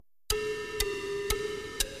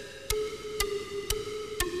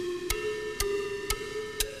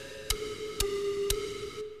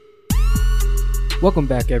Welcome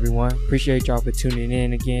back, everyone. Appreciate y'all for tuning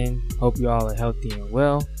in again. Hope you all are healthy and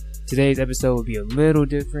well. Today's episode will be a little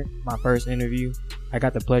different. My first interview. I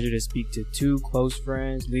got the pleasure to speak to two close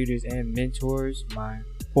friends, leaders, and mentors. My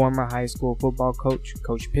former high school football coach,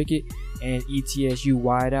 Coach Pickett, and ETSU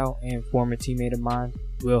wideout and former teammate of mine,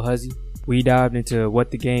 Will Huzzy. We dived into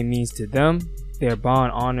what the game means to them, their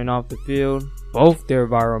bond on and off the field, both their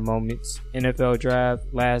viral moments, NFL draft,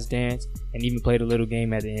 last dance, and even played a little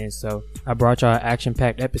game at the end. So I brought y'all an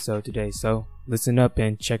action-packed episode today. So listen up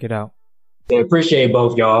and check it out. I appreciate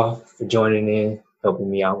both y'all for joining in, helping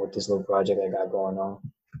me out with this little project I got going on.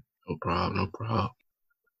 No problem.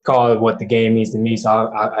 Call it what the game means to me. So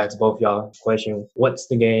I'll ask both y'all a question. What's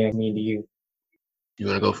the game mean to you? You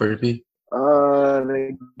want to go first, P?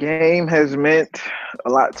 The game has meant a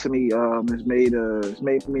lot to me. It's made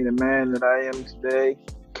me the man that I am today.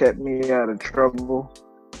 Kept me out of trouble.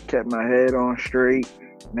 Kept my head on straight.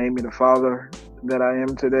 Made me the father that I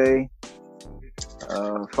am today.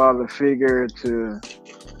 Father figure to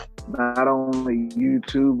not only you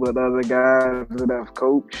two but other guys that I've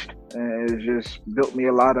coached, and it's just built me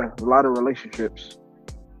a lot of relationships.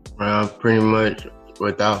 Well, pretty much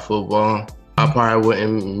without football, I probably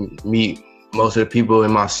wouldn't meet most of the people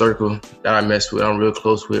in my circle that I mess with. I'm real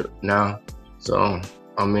close with now. So,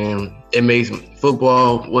 I mean, it makes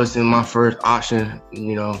football wasn't my first option,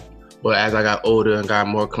 you know. But as I got older and got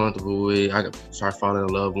more comfortable with it, I started falling in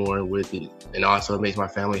love more with it. And also it makes my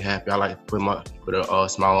family happy. I like to put a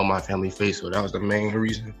smile on my family's face. So that was the main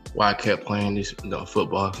reason why I kept playing this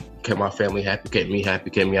football. Kept my family happy, kept me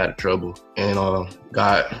out of trouble. And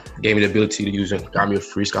God gave me the ability to use it, got me a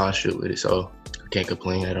free scholarship with it. So I can't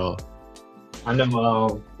complain at all. I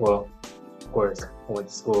know, well, of course, I went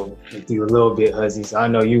to school with you a little bit, Huzzy. So I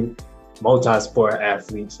know you multi-sport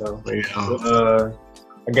athlete. So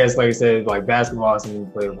I guess, like you said, like basketball is something you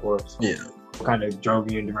play, of course. Yeah. What kind of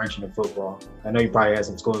drove you in the direction of football? I know you probably had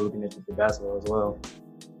some schools looking at you for basketball as well.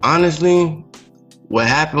 Honestly, what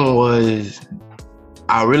happened was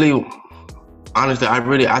after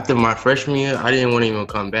my freshman year, I didn't want to even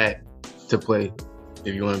come back to play.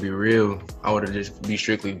 If you want to be real, I would have just be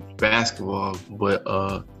strictly basketball. But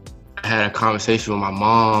I had a conversation with my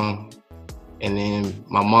mom, and then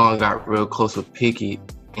my mom got real close with Pickett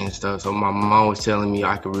and stuff. So my mom was telling me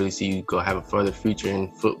I could really see you go have a further future in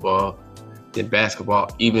football than basketball,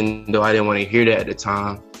 even though I didn't want to hear that at the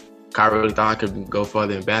time. I really thought I could go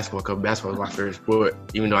further in basketball because basketball was my favorite sport,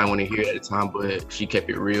 even though I didn't want to hear it at the time, but she kept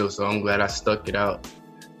it real, so I'm glad I stuck it out.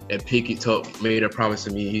 And Pickett made a promise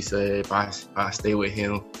to me. He said if I stay with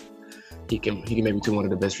him, he can make me to one of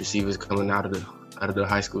the best receivers coming out of the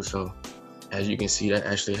high school. So as you can see, that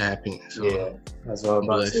actually happened. So, yeah, that's what I'm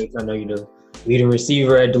about to say. I know you're the leading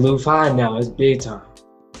receiver at Duluth High now. It's big time.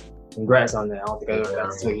 Congrats on that. I don't think I ever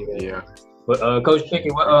got to tell you that. Yeah. But Coach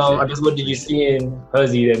Pickett, what did you see in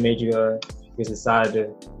Huzzy that made you decide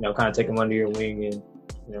to kind of take him under your wing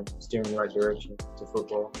and steer him in the right direction to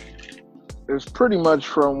football? It's pretty much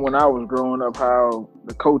from when I was growing up how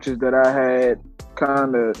the coaches that I had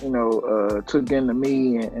kind of took into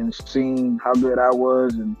me and seen how good I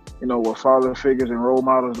was and were father figures and role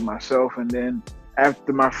models of myself. And then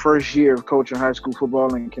after my first year of coaching high school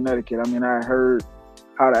football in Connecticut, I mean, I heard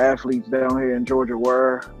how the athletes down here in Georgia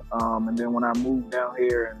were. And then when I moved down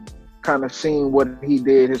here and kind of seen what he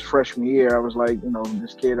did his freshman year, I was like,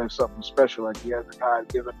 this kid has something special. Like, he has a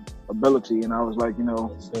God-given ability. And I was like,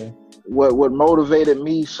 what motivated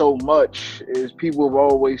me so much is people have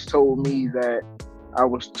always told me that I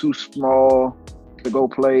was too small to go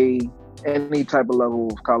play any type of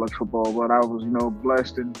level of college football. But I was,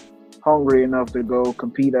 blessed and hungry enough to go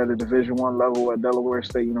compete at a Division I level at Delaware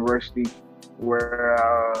State University, where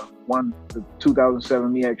I won the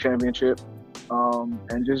 2007 MEAC championship.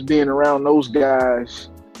 And just being around those guys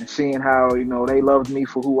and seeing how, they loved me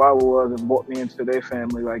for who I was and brought me into their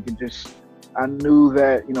family. Like, I knew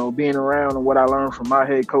that, being around and what I learned from my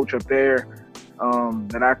head coach up there,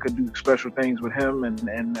 that I could do special things with him.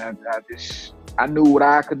 And I knew what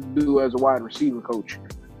I could do as a wide receiver coach,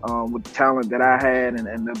 with the talent that I had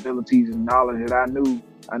and the abilities and knowledge that I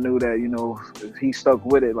knew that, if he stuck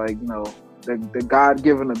with it, like, the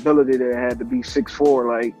God-given ability that had to be 6'4",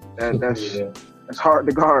 like that's hard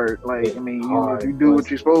to guard. Like, I mean, if you do what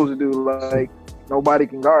you're supposed to do, like, nobody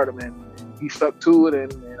can guard him, and he stuck to it.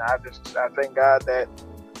 And I thank God that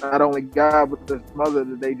not only God but the mother,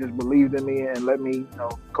 that they just believed in me and let me,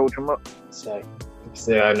 coach him up. Like you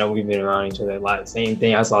said, I know we've been around each other a lot. Same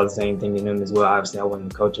thing. I saw the same thing in him as well. Obviously, I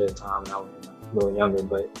wasn't a coach at the time, and I was a little younger,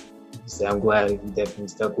 but I'm glad he definitely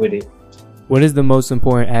stuck with it. What is the most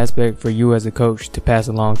important aspect for you as a coach to pass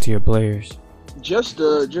along to your players? Just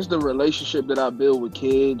the relationship that I build with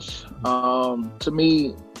kids. To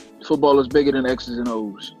me, football is bigger than X's and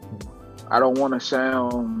O's. I don't want to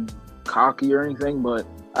sound cocky or anything, but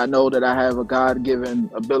I know that I have a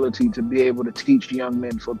God-given ability to be able to teach young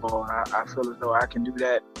men football. I feel as though I can do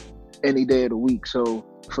that any day of the week. So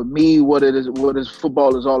for me, what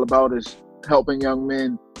football is all about is helping young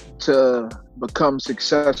men to become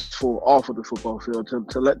successful off of the football field,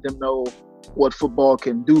 to let them know what football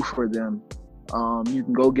can do for them. You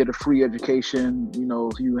can go get a free education. You know,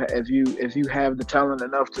 if you have the talent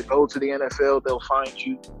enough to go to the NFL, they'll find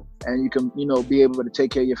you, and you can, you know, be able to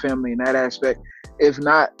take care of your family in that aspect. If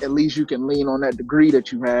not, at least you can lean on that degree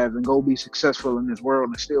that you have and go be successful in this world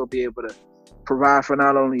and still be able to provide for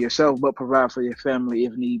not only yourself but provide for your family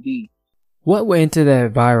if need be. What went into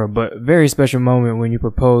that viral but very special moment when you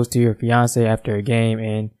proposed to your fiance after a game,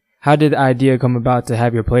 and how did the idea come about to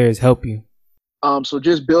have your players help you? So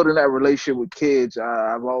just building that relationship with kids,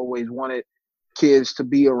 I've always wanted kids to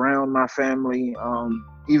be around my family.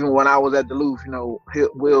 Even when I was at Duluth, you know,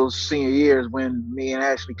 Will's senior years when me and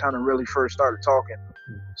Ashley kind of really first started talking.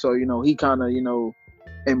 So, you know, he kind of, you know,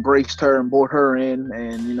 embraced her and brought her in,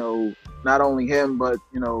 and, you know, not only him, but,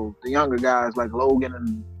 you know, the younger guys like Logan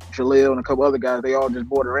and Jaleel and a couple other guys, they all just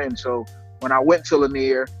brought her in. So when I went to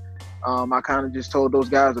Lanier, I kind of just told those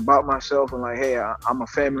guys about myself and like, hey, I'm a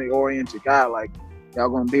family-oriented guy. Like, y'all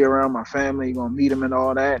gonna be around my family, you're gonna meet them and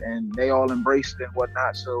all that, and they all embraced it and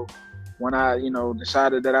whatnot. So when I, you know,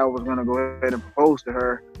 decided that I was gonna go ahead and propose to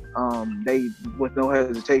her, they, with no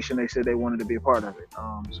hesitation, they said they wanted to be a part of it.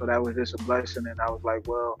 So that was just a blessing, and I was like,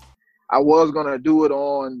 well, I was gonna do it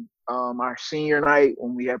on our senior night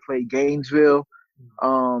when we had played Gainesville,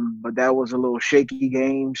 but that was a little shaky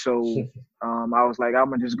game, so I was like, I'm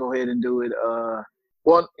gonna just go ahead and do it. I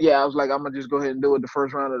was like, I'm gonna just go ahead and do it the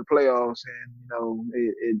first round of the playoffs, and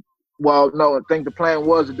you know, I think the plan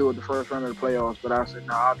was to do it the first round of the playoffs, but I said,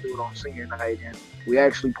 no, I'll do it on senior night, and we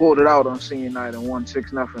actually pulled it out on senior night and won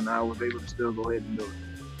 6-0. I was able to still go ahead and do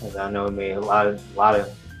it. As I know, it made a lot of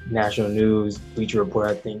national news. Bleacher Report,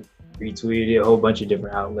 I think, retweeted it, a whole bunch of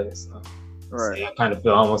different outlets. Right. So I kind of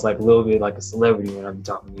feel almost like a little bit like a celebrity when I'm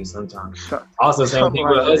talking to you sometimes. Also, same thing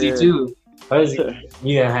with Huzzy too. Huzzy,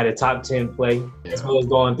 you had a top 10 play. That's what was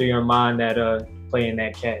going through your mind that playing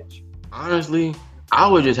that catch. Honestly, I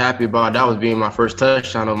was just happy about that was being my first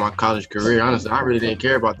touchdown of my college career. Honestly, I really didn't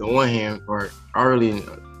care about the one hand part.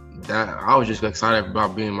 I was just excited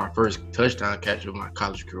about being my first touchdown catch of my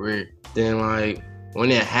college career. Then like when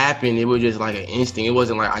it happened, it was just like an instinct. It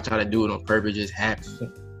wasn't like I tried to do it on purpose, it just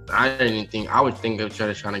happened. I was thinking of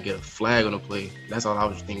trying to get a flag on the play. That's all I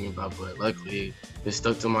was thinking about, but luckily it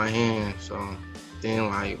stuck to my hand. So then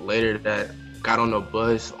like later that got on the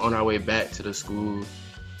bus on our way back to the school,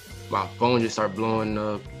 my phone just started blowing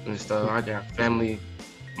up and stuff. I got family.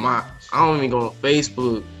 I don't even go on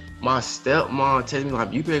Facebook. My stepmom texted me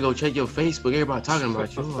like, you better go check your Facebook. Everybody talking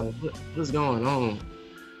about you. I'm like, what's going on?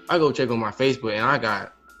 I go check on my Facebook and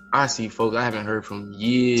I see folks I haven't heard from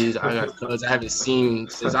years. I got cousins I haven't seen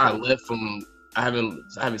since I left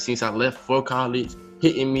since I left for college,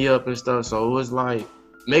 hitting me up and stuff. So it was like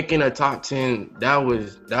making a top 10. That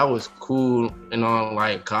was cool and all.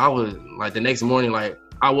 Like, 'cause I was like the next morning, like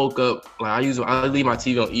I woke up, like I leave my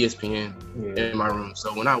TV on ESPN in my room.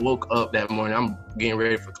 So when I woke up that morning, I'm getting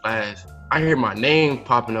ready for class. I heard my name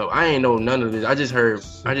popping up. I ain't know none of this. I just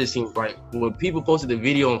seen like when people posted the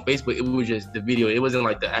video on Facebook, it was just the video. It wasn't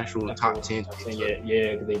like the actual top 10. Yeah.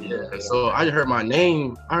 So I just heard my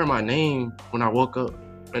name. I heard my name when I woke up,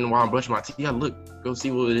 and while I'm brushing my teeth, I go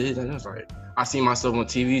see what it is, and it's like I see myself on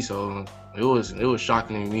TV. So it was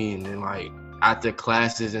shocking to me. And then like after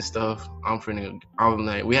classes and stuff, I'm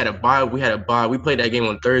like, we had a bye. We played that game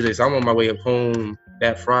on Thursday, so I'm on my way up home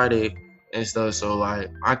that Friday and stuff. So like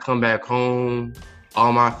I come back home,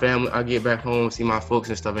 all my family, I get back home, see my folks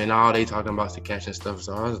and stuff, and all they talking about the catch and stuff.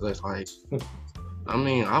 So I was just like, it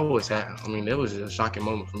was a shocking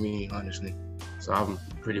moment for me, honestly. So I'm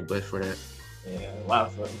pretty blessed for that. Yeah, a lot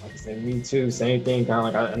of fun. Like I said, me too. Same thing.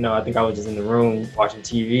 Kind of like I think I was just in the room watching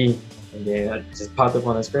TV, and then I just popped up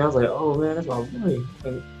on the screen. I was like, oh man, that's my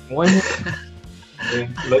boy.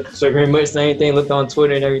 So pretty much same thing. Looked on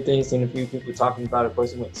Twitter and everything, seen a few people talking about it. Of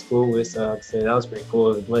course, I went to school with, so that was pretty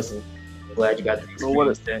cool. It was a blessing. I'm glad you got to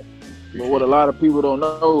experience that. But what a lot of people don't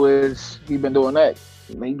know is he been doing that.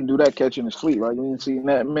 He can do that catch in his sleep. Like, you didn't see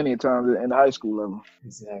that many times in the high school level.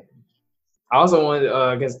 Exactly. I also wanted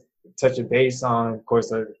to, touch a base on, of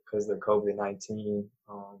course, because of the COVID-19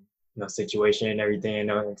 situation and everything.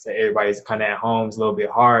 Like I said, everybody's kind of at home. It's a little bit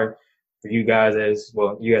hard for you guys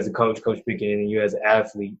you as a coach speaking, and you as an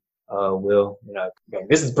athlete. Will,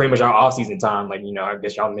 this is pretty much our off-season time. Like, I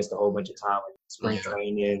guess y'all missed a whole bunch of time, like spring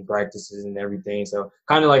training, practices, and everything. So,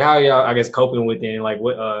 kind of like how y'all, I guess, coping with it, and like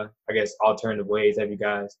what, I guess, alternative ways have you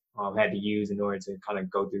guys had to use in order to kind of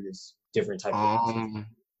go through this different type of.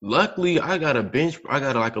 Luckily, I got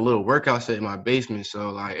like a little workout set in my basement. So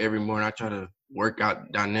like every morning, I try to work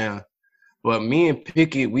out down there. But me and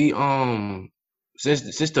Pickett, we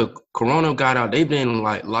since the corona got out, they've been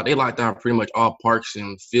they locked down pretty much all parks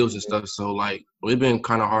and fields and stuff. So like it's been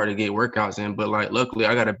kind of hard to get workouts in. But like luckily,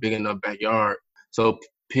 I got a big enough backyard. So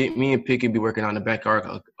me and Pickett be working on the backyard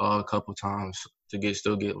a couple times to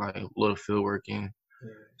still get like a little field work in.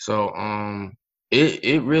 So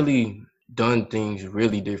it really done things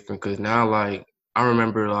really different because now like I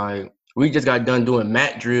remember like we just got done doing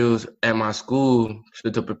mat drills at my school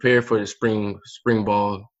to prepare for the spring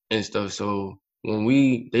ball and stuff. So when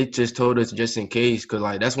they just told us just in case, because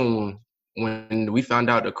like that's when we found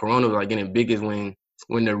out the corona was like getting big is when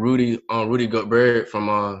the Rudy Gobert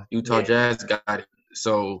from Utah Jazz got it.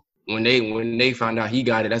 So when they found out he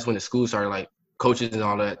got it, that's when the school started like coaches and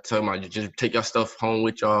all that talking about just take your stuff home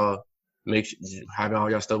with y'all, make sure have all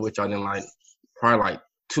your stuff with y'all. Then like probably like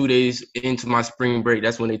 2 days into my spring break,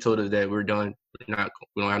 that's when they told us that we're done. We don't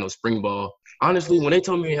have no spring ball. Honestly, when they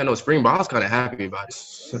told me we had no spring ball, I was kind of happy about it.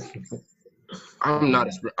 I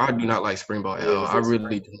do not like spring ball at all. I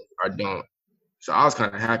really don't. So I was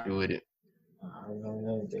kind of happy with it.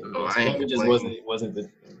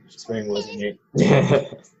 Spring wasn't it.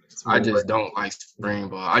 I just don't like spring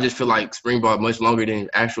ball. I just feel like spring ball much longer than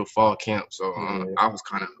actual fall camp. So I was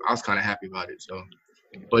kind of happy about it. So.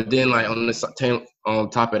 But then, like on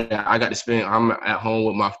top of that, I got to spend. I'm at home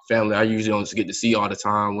with my family. I usually don't get to see all the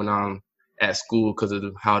time when I'm at school because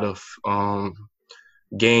of how the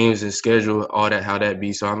games and schedule, all that, how that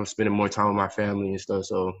be. So I'm spending more time with my family and stuff.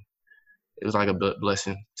 So it was like a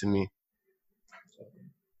blessing to me.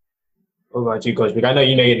 What about you, Coach Pick? I know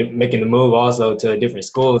you're making the move also to a different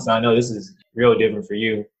school, so I know this is real different for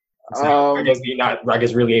you. So I guess you're not,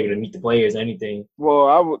 really able to meet the players or anything.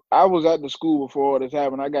 Well, I was at the school before this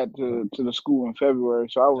happened. I got to the school in February,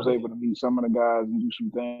 so I was able to meet some of the guys and do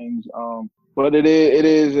some things. But it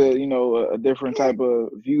is a different type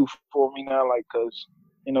of view for me now, like because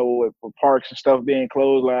with parks and stuff being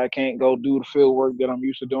closed, like I can't go do the field work that I'm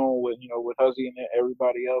used to doing with Huzzy and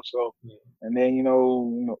everybody else. So, and then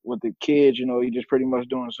with the kids, you just pretty much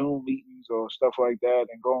doing Zoom meetings or stuff like that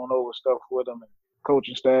and going over stuff with them. And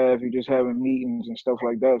coaching staff, you're just having meetings and stuff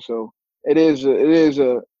like that. So it is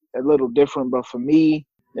a little different, but for me,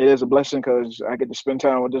 it is a blessing because I get to spend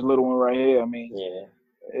time with this little one right here. I mean,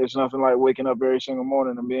 it's nothing like waking up every single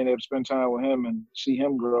morning and being able to spend time with him and see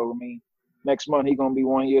him grow. I mean, next month he's gonna be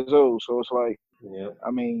 1 year old, so it's like,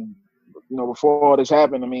 I mean, before all this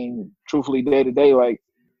happened, I mean, truthfully, day to day, like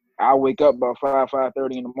I wake up about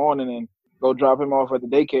 5:30 in the morning and go drop him off at the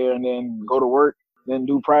daycare and then go to work. Then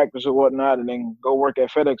do practice or whatnot, and then go work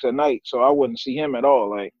at FedEx at night. So I wouldn't see him at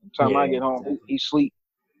all. Like, the time I get home, he sleep.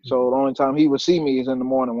 So the only time he would see me is in the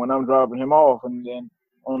morning when I'm dropping him off, and then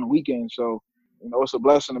on the weekend. So, it's a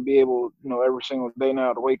blessing to be able, every single day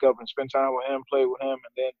now to wake up and spend time with him, play with him,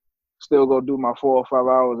 and then still go do my 4 or 5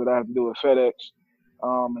 hours that I have to do at FedEx.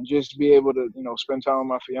 And just be able to, spend time with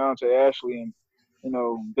my fiance, Ashley,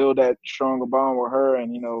 and, build that stronger bond with her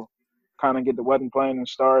and, kind of get the wedding planning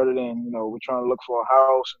started, and we're trying to look for a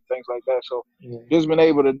house and things like that. So just been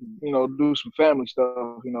able to do some family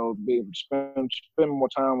stuff, spend more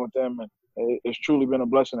time with them, and it's truly been a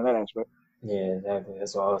blessing in that aspect. Yeah, exactly.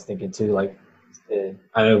 That's what I was thinking too. Like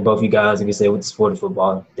I know both you guys, like you said, with the sport of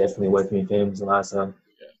football, definitely working with families a lot. So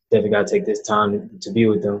definitely got to take this time to be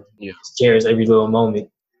with them. Just cherish every little moment.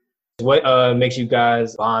 What makes you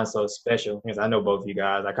guys bond so special? Because I know both of you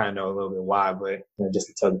guys. I kind of know a little bit why, but just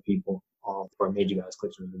to tell the people. Or made you guys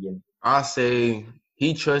click from the beginning? I say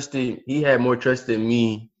he had more trust in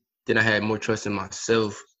me than I had more trust in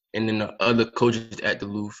myself. And then the other coaches at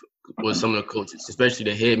Duluth was some of the coaches, especially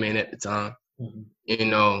the head man at the time.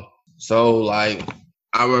 So like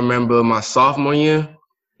I remember my sophomore year,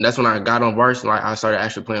 that's when I got on varsity. Like I started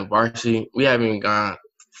actually playing varsity. We haven't gone,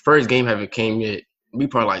 first game haven't came yet. We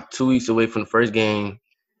probably like 2 weeks away from the first game.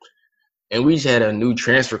 And we just had a new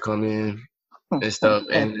transfer come in and stuff,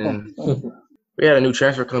 and then we had a new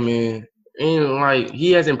transfer come in, and like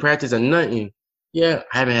he hasn't practiced or nothing. I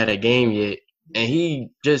haven't had a game yet, and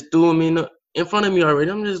he just threw him in front of me already.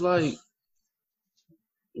 I'm just like,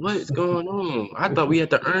 what's going on? I thought we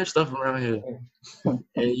had to earn stuff around here.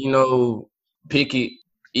 And Pickett,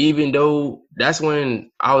 even though that's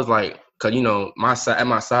when I was like, cause at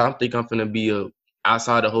my side, I'm thinking I'm gonna be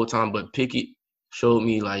outside the whole time, but Pickett showed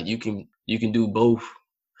me like you can do both.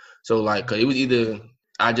 So like, 'cause it was either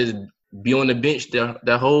I just be on the bench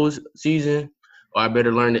that whole season, or I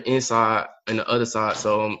better learn the inside and the other side.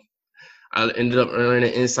 So I ended up learning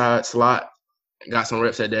the inside slot, got some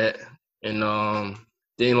reps at that, and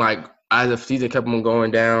then like as the season kept on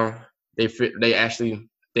going down, the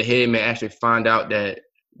head man actually find out that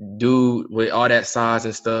dude with all that size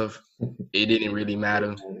and stuff, it didn't really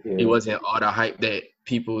matter. Yeah. He wasn't all the hype that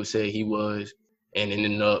people said he was, and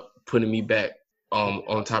ended up putting me back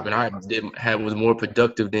on top, and I was more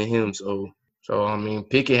productive than him. So I mean,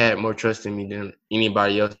 Pickett had more trust in me than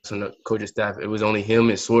anybody else on the coaching staff. It was only him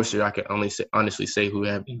and Sorcerer I could honestly say who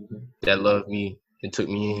had that loved me and took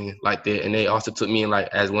me in like that, and they also took me in like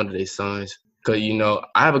as one of their sons. Cause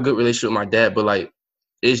I have a good relationship with my dad, but like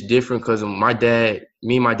it's different because my dad,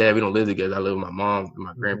 me and my dad, we don't live together. I live with my mom and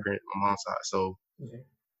my grandparents, my mom's side, so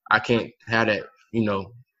I can't have that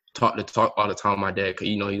talk all the time with my dad, because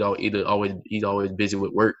he's always busy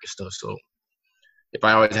with work and stuff. So if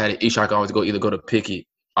I always had an issue, I could always go to Pickett.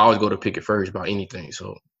 I always go to Pickett first about anything.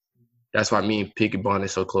 So that's why me and Pickett bond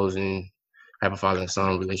is so close and have a father and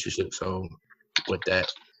son relationship. So with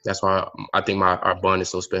that, that's why I think our bond is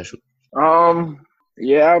so special.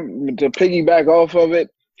 Yeah, to piggyback off of it,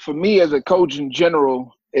 for me as a coach in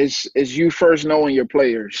general, is you first knowing your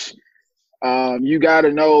players. You got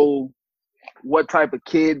to know what type of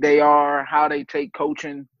kid they are, how they take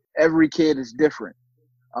coaching. Every kid is different.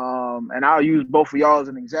 And I'll use both of y'all as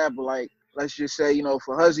an example. Like, let's just say,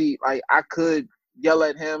 for Huzzy, like I could yell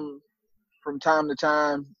at him from time to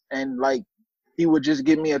time, and like he would just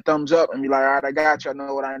give me a thumbs up and be like, all right, I got you. I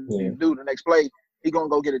know what I need to do. The next play, he gonna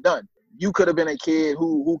go get it done. You could have been a kid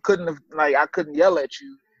who couldn't have, like, I couldn't yell at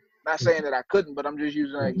you. Not saying that I couldn't, but I'm just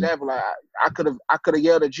using an example. Like I could have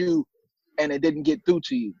yelled at you and it didn't get through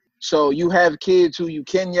to you. So you have kids who you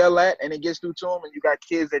can yell at and it gets through to them, and you got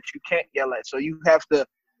kids that you can't yell at. So you have to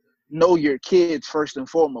know your kids first and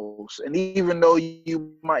foremost. And even though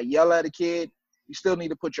you might yell at a kid, you still need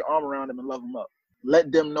to put your arm around them and love them up.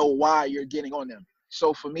 Let them know why you're getting on them.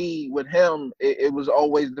 So for me, with him, it was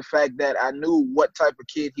always the fact that I knew what type of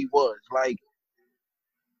kid he was. Like,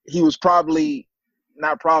 he was was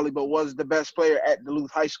the best player at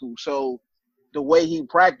Duluth High School. So the way he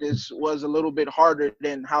practiced was a little bit harder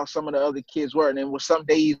than how some of the other kids were. And there was some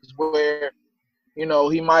days where,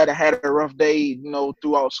 he might have had a rough day,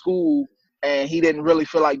 throughout school, and he didn't really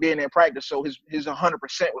feel like being in practice. So his 100%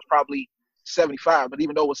 was probably 75. But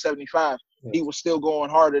even though it was 75, he was still going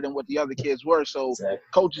harder than what the other kids were. So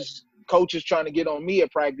coaches trying to get on me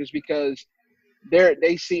at practice because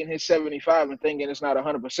they seeing his 75 and thinking it's not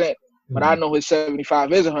 100%. But I know his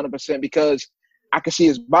 75 is 100% because I could see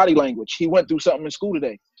his body language. He went through something in school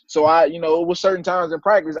today. So it was certain times in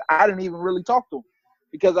practice I didn't even really talk to him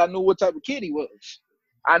because I knew what type of kid he was.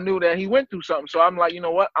 I knew that he went through something. So I'm like, you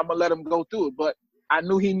know what? I'm going to let him go through it. But I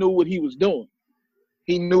knew he knew what he was doing.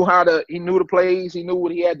 He knew the plays. He knew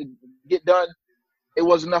what he had to get done. It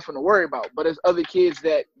wasn't nothing to worry about. But there's other kids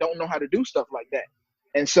that don't know how to do stuff like that.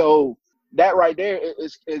 And so that right there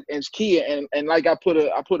is key. And like I put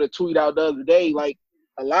a tweet out the other day, like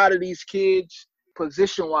a lot of these kids,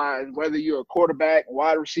 position-wise, whether you're a quarterback,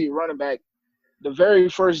 wide receiver, running back, the very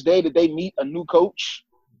first day that they meet a new coach,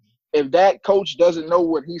 if that coach doesn't know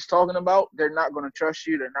what he's talking about, they're not going to trust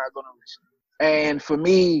you. They're not going to listen. And for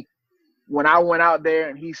me, when I went out there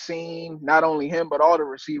and he seen not only him but all the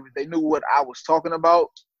receivers, they knew what I was talking about.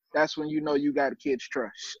 That's when you got a kid's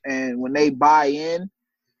trust. And when they buy in,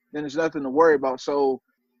 then there's nothing to worry about. So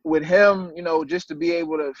with him, just to be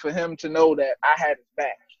able for him to know that I had his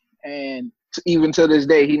back, and even to this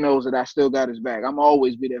day, he knows that I still got his back. I'm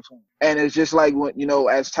always be there for him. And it's just like when,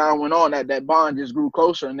 as time went on, that bond just grew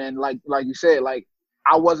closer. And then like you said, like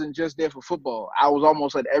I wasn't just there for football. I was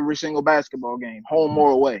almost at every single basketball game, home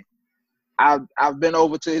or away. I've been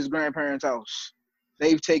over to his grandparents' house.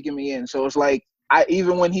 They've taken me in. So it's like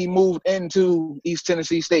even when he moved into East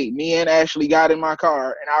Tennessee State, me and Ashley got in our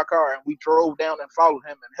car, and we drove down and followed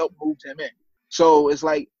him and helped move him in. So it's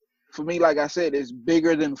like, for me, like I said, it's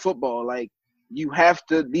bigger than football. Like,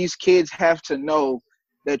 these kids have to know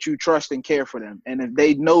that you trust and care for them. And if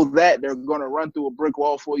they know that, they're going to run through a brick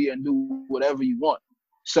wall for you and do whatever you want.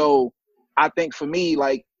 So I think for me,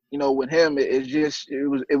 like, with him,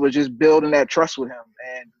 it was just building that trust with him.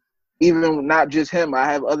 And even not just him, I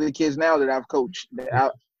have other kids now that I've coached. I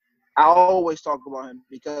always talk about him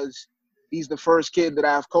because he's the first kid that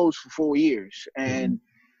I've coached for 4 years. And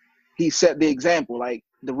he set the example. Like,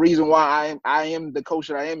 the reason why I am the coach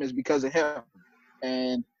that I am is because of him.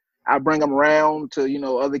 And I bring him around to,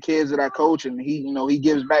 other kids that I coach, and he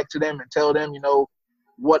gives back to them and tell them,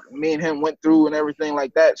 what me and him went through and everything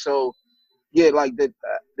like that. So like that.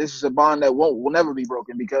 This is a bond that will never be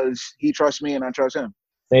broken because he trusts me and I trust him.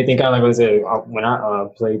 Same thing, kind of like I said when I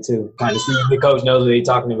play too. Kind of see the coach knows what they're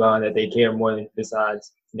talking about and that they care more than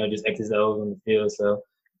besides just X's and O's on the field. So,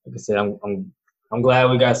 like I said, I'm glad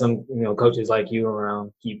we got some coaches like you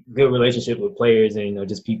around, keep good relationships with players and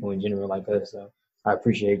just people in general like us. So I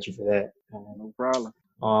appreciate you for that. No problem.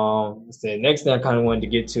 So next thing I kind of wanted to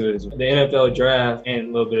get to is the NFL draft and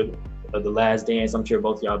a little bit of The Last Dance. I'm sure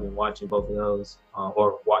both of y'all been watching both of those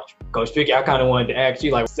or watch. Coach Tricky, I kind of wanted to ask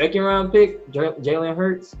you, like, second round pick, Jalen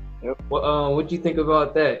Hurts. Yep. What do you think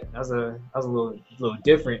about that? That was a little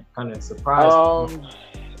different, kind of surprise.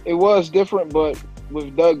 It was different, but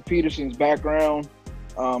with Doug Peterson's background,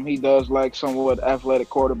 he does like somewhat athletic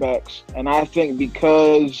quarterbacks, and I think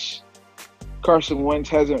because Carson Wentz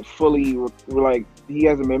hasn't fully he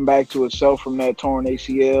hasn't been back to himself from that torn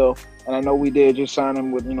ACL. And I know we did just sign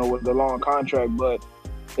him with the long contract, but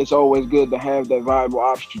it's always good to have that viable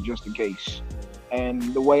option just in case. And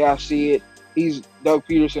the way I see it, Doug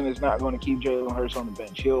Peterson is not going to keep Jalen Hurts on the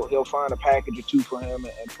bench. He'll find a package or two for him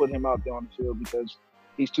and put him out there on the field because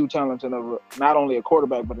he's too talented of not only a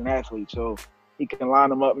quarterback but an athlete. So he can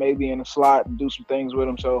line him up maybe in a slot and do some things with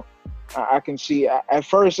him. So I can see. At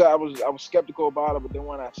first I was skeptical about it, but then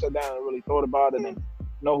when I sat down and really thought about it and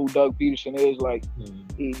know who Doug Peterson is, like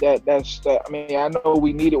that's that. I mean, I know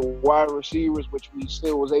we needed wide receivers, which we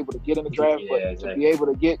still was able to get in the draft, but exactly. to be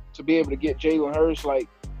able to get Jalen Hurts, like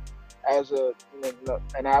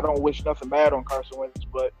and I don't wish nothing bad on Carson Wentz,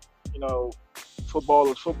 but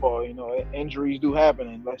football is football. Injuries do happen,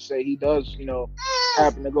 and let's say he does,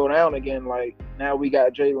 happen to go down again. Like now we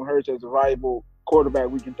got Jalen Hurts as a viable quarterback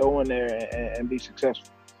we can throw in there and be successful.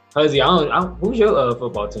 Huzzy, who's your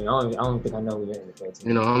football team? I don't think I know who your NFL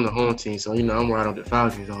team. I'm the home team, so I'm right on the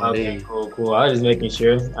Falcons all day. Okay, cool. I was just making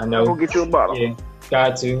sure. I know. Go get you a bottle. Yeah,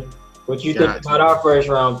 got to. What you think about our first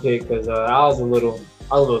round pick? Because I was a little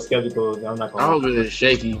skeptical. I'm not gonna. I was really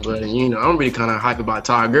shaky, but I'm really kind of hyped about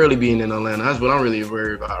Todd Gurley being in Atlanta. That's what I'm really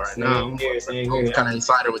worried about right now. Same here. I'm kind of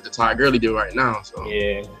excited with the Todd Gurley deal right now. So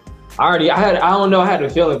yeah. I had a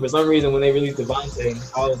feeling for some reason when they released Devontae,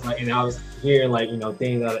 I was like, and I was hearing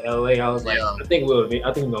things out of LA. I was like, I think we're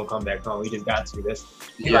gonna come back home. We just got to.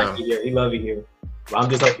 He love it here. But I'm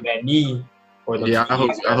just hoping that knee for them. Yeah, I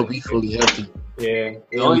hope he's fully healthy. Yeah,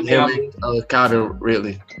 the only thing Calvin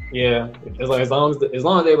really. Yeah, as long as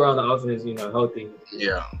they were on the offense, healthy.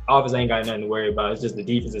 Yeah, offense ain't got nothing to worry about. It's just the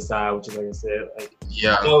defensive side, which is like I said.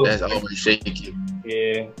 That's always shaky.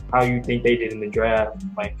 Yeah, how you think they did in the draft,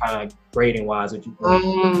 like kind of grading wise? What you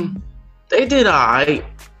think? They did all right.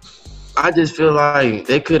 I just feel like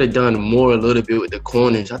they could have done more a little bit with the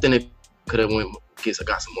corners. I think they could have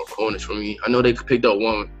got some more corners for me. I know they picked up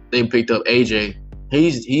one. They picked up AJ.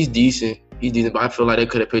 He's decent. But I feel like they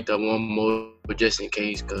could have picked up one more just in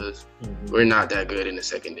case because we're not that good in the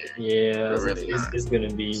secondary. Yeah, it's gonna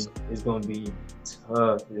be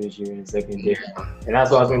tough this year in the secondary, and that's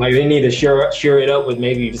why I was like they need to sure it up with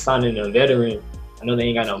maybe signing a veteran. I know they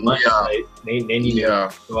ain't got no money. Right? They need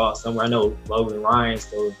to go out somewhere. I know Logan Ryan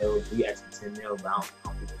still we asked him $10 million, but I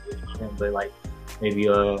don't think they're getting him. But like maybe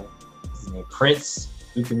his name Prince.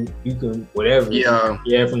 You can whatever.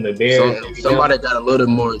 Yeah, from the Bears. Somebody got a little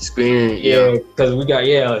more experience. Yeah, because we got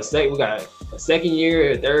a second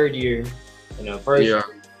year, a third year, and a first year.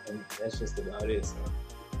 And that's just about it. So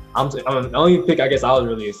the only pick I guess I was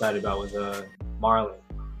really excited about was Marlon.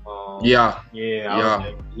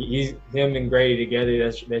 He's him and Grady together.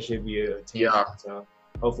 That should be a team. Yeah. So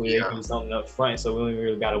hopefully they do something up front, so we don't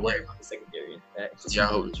really got to worry about the secondary.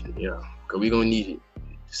 Because we gonna need it.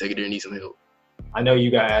 The secondary needs some help. I know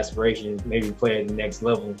you got aspirations, maybe play at the next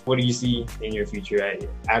level. What do you see in your future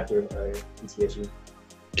after ETSU?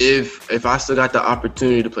 If I still got the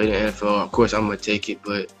opportunity to play the NFL, of course I'm gonna take it.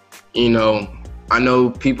 But I know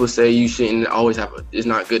people say you shouldn't always it's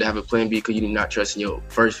not good to have a plan B because you're not trusting your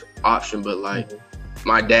first option. But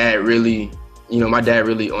my dad really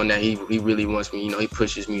on that. He really wants me. He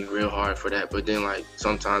pushes me real hard for that. But then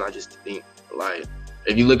sometimes I just think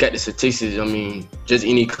if you look at the statistics, I mean, just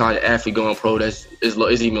any college athlete going pro, is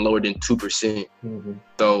even lower than 2%.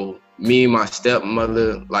 So me and my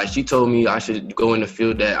stepmother, she told me I should go in the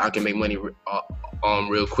field that I can make money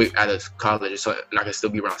real quick out of college or something, and I can still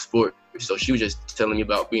be around sports. So she was just telling me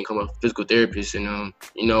about becoming a physical therapist, and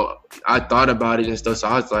I thought about it and stuff. So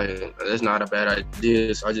I was like, that's not a bad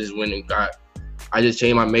idea. So I just went and I just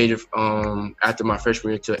changed my major after my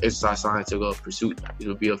freshman year to exercise science to go pursue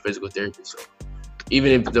to be a physical therapist. So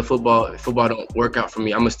even if the football don't work out for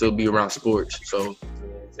me, I'm gonna still be around sports, so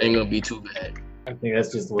it ain't gonna be too bad. I think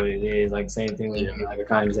that's just what it is. Like same thing with me. Like I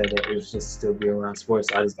kind of just had that urge just still be around sports.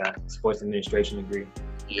 So I just got a sports administration degree.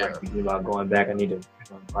 Yeah. Like, thinking about going back, I need to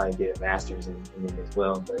probably get a master's in it as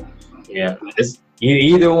well. But yeah, it's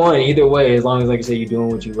either way. As long as, like you say, you're doing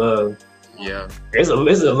what you love. Yeah. This is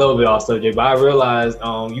a little bit off subject, but I realized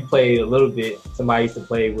you played a little bit. Somebody used to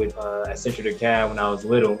play with at Central DeKalb when I was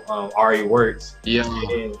little. Ari Works. Yeah.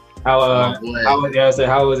 And how was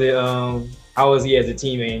it? How was he as a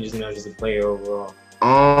teammate and just a player overall?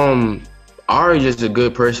 Ari just a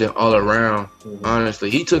good person all around. Mm-hmm. Honestly,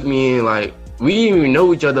 he took me in like we didn't even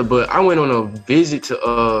know each other, but I went on a visit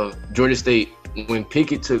to Georgia State when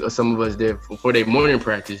Pickett took some of us there for their morning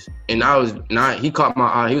practice, and he caught my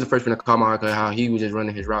eye. He was the first one to caught my eye because how he was just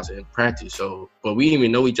running his routes in practice. So, but we didn't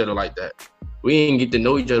even know each other like that. We didn't get to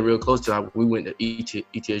know each other real close till we went to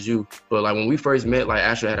ETSU. But like when we first met, like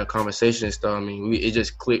actually had a conversation and stuff. I mean, it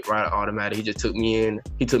just clicked right automatic. He just took me in.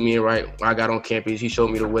 He took me in right when I got on campus. He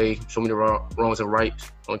showed me the way, showed me the wrongs and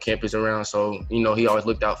rights on campus around. So he always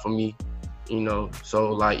looked out for me.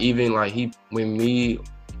 So like even like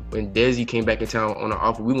when Desi came back in town on the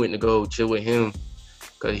offer, we went to go chill with him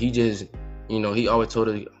because he just, he always told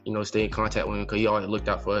us, stay in contact with him because he always looked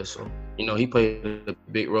out for us. So, he played a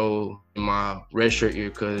big role in my redshirt year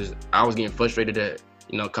because I was getting frustrated that,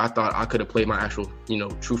 cause I thought I could have played my actual,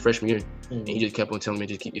 true freshman year. Mm-hmm. And he just kept on telling me,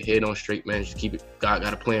 just keep your head on straight, man. Just keep it. God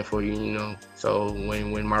got a plan for you, So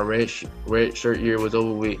when my red shirt year was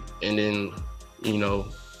over with, and then,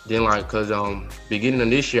 then like, cause beginning of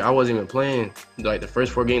this year I wasn't even playing. Like the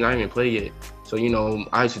first 4 games I didn't even play yet. So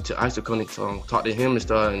I used to come and talk to him and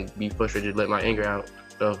stuff and be frustrated, let my anger out.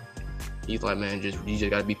 So he's like, man, you just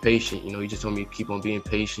gotta be patient. He just told me to keep on being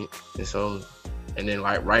patient. And then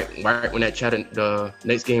like right when that chat, the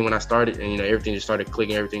next game when I started, and everything just started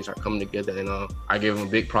clicking, everything started coming together, and I gave him a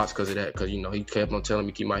big props because of that. Because he kept on telling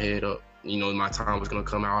me keep my head up. My time was gonna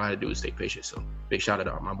come out. All I had to do was stay patient. So big shout out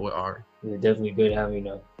to my boy Ari. It's definitely good having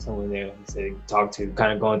someone there to talk to,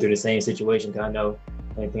 kind of going through the same situation. Cause I know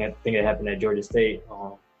I think that happened at Georgia State.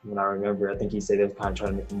 When I remember, I think he said they was kind of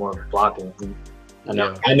trying to make him more blocking. I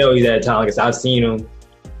know he's at a time. Like I said, I've seen him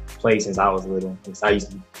play since I was little. I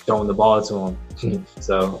used to be throwing the ball to him.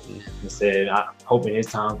 So I said, I'm hoping his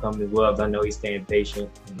time comes as well. Because I know he's staying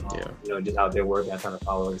patient. And, just out there working. I'm trying to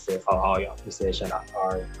follow all y'all. He said, shout out to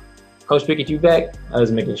Ari. Coach Pickett, you back? I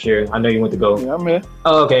was making sure. I know you went to go. Yeah, I'm here.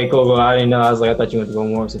 Oh, okay, cool. I didn't know. I thought you went to go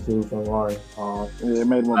warm some food from Ari. Yeah,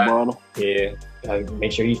 made him a bottle. Yeah, gotta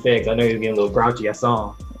make sure he's fed. I know he was getting a little grouchy. I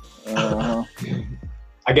saw him. Uh-huh.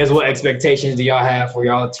 I guess what expectations do y'all have for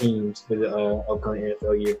y'all teams for the upcoming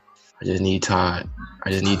NFL year? I just need Todd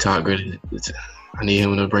Gurley. I need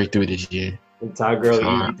him to break through this year. And Todd Gurley,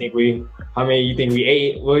 you think we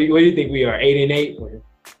 8? What do you think we are? 8-8 or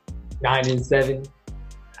 9-7?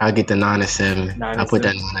 I'll get the 9-7. I'll put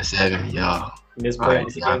that 9-7, y'all. This play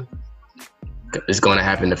it's going to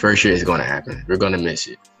happen. The first year is going to happen. We're going to miss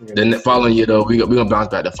it. The following year, though, we're going to bounce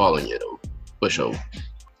back the following year, though, for sure.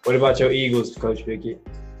 What about your Eagles, Coach Pickett?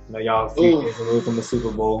 Y'all a few years removed from the Super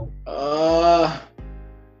Bowl.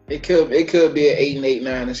 It could be an 8-8,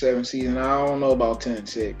 9-7 season. I don't know about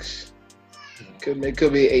 10-6. It could be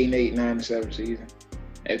an 8-8, 9-7 season.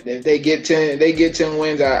 If they get 10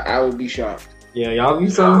 wins, I would be shocked. Yeah, y'all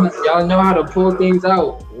know how to pull things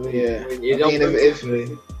out. Yeah,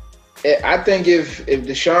 I think if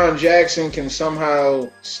Deshaun Jackson can somehow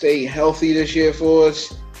stay healthy this year for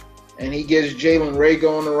us, and he gets Jalen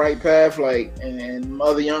Reagor on the right path, and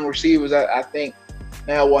other young receivers, I think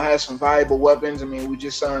now we'll have some valuable weapons. I mean, we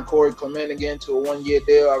just signed Corey Clement again to a 1-year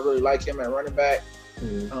deal. I really like him at running back.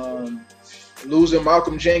 Mm-hmm. Losing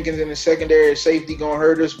Malcolm Jenkins in the secondary safety gonna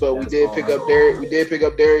hurt us, but we did pick up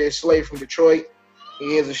Darius Slay from Detroit.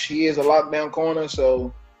 He is a lockdown corner,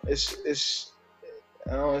 so it's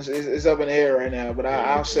up in the air right now. But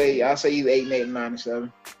I'll say either 8-8 and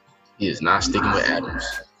 9-7. He is not sticking with Adams.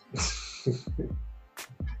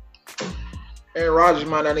 Aaron Rodgers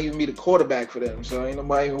might not even be the quarterback for them, so ain't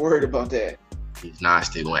nobody even worried about that. He's not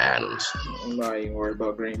sticking with Adams. I'm not even worried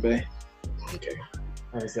about Green Bay. Okay.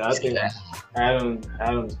 Like I said, I think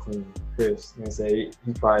Adams clean Chris. I say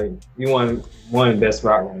he won one of the best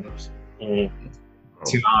route runners. And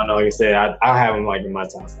two, I don't know. Like I said, I have him in my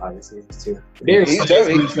top 5 receivers too. He's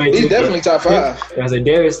definitely top 5. I said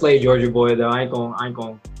Darius Slay, Georgia boy though. I ain't gonna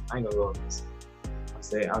go with this.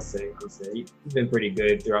 I'll say he's been pretty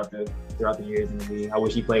good throughout the years in the league. I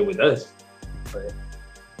wish he played with us, but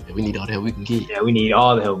we need all the help we can get. Yeah, we need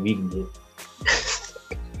all the help we can get.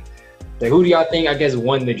 Who do y'all think,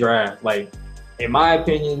 won the draft? In my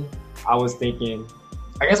opinion, I was thinking,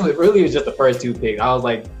 I guess it really was just the first 2 picks. I was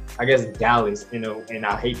like, I guess Dallas, you know, and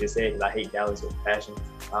I hate to say it because I hate Dallas with passion.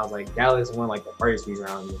 I was like, Dallas won like the first few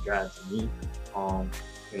rounds of the draft to me.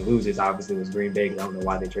 And losers obviously was Green Bay. I don't know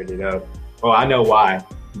why they traded up. Well, I know why,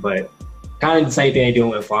 but kind of the same thing they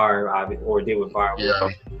doing with Favre, or did with Favre. Yeah.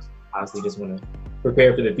 Obviously, just want to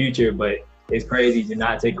prepare for the future, but it's crazy to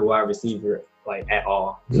not take a wide receiver like at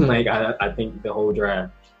all. Like I think the whole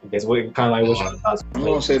draft. I guess what kind of like what's your thoughts? I'm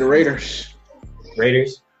gonna say the Raiders.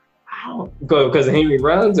 Raiders. I don't go because of Henry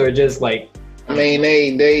Ruggs or just like. I mean,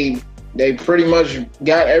 they pretty much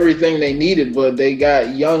got everything they needed, but they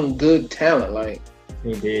got young, good talent. Like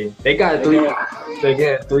they did. They got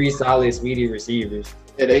three solid, speedy receivers.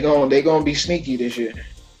 Yeah, they gonna be sneaky this year.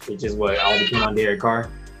 It's just what all depend on Derek Carr.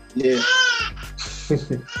 Yeah.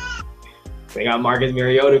 They got Marcus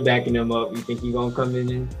Mariota backing them up. You think he gonna come in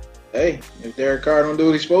and? Hey, if Derek Carr don't do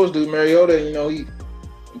what he's supposed to do, Mariota, you know, he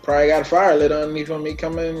probably got a fire lit underneath him. He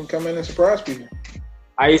come in and surprise people.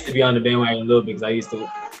 I used to be on the bandwagon a little bit because I used to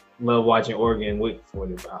love watching Oregon and Wake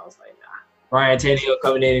Forest, but I was like, nah. Ryan Tannehill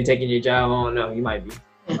coming in and taking your job, I don't know. You might be.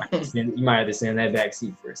 You might have to send that back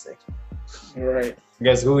seat for a second. All right. I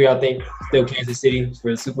guess who y'all think still Kansas City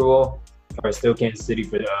for the Super Bowl, or still Kansas City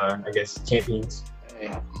for the I guess champions?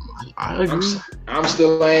 Hey, I agree. I'm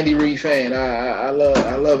still an Andy Reid fan. I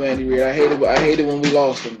love Andy Reid. I hate it when we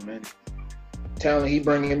lost him, man. Talent he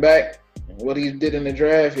bringing back, what he did in the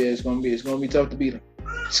draft, it's gonna be tough to beat him.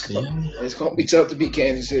 It's gonna be tough to beat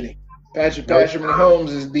Kansas City. Patrick Mahomes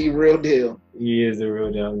is the real deal. He is the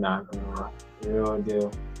real deal. Not gonna lie, real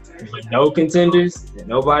deal. But no contenders.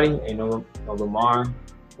 Nobody. Ain't no Lamar. I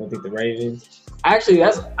don't think the Ravens. I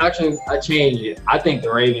changed it. I think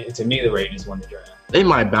the Ravens. To me, the Ravens won the draft. They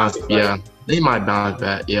might bounce. Yeah, they might bounce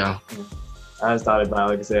back. Yeah. I just thought about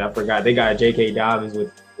it. Like I said, I forgot they got J.K. Dobbins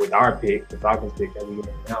with our pick, the Falcons pick that we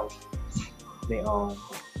didn't know.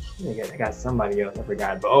 They got somebody else. I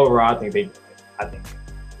forgot. But overall, I think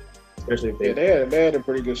especially if they had a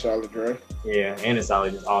pretty good solid draft. Yeah, and a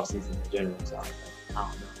solid just offseason in general. So I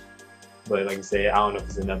don't know. But like I said, I don't know if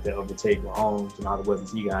it's enough to overtake Mahomes and all the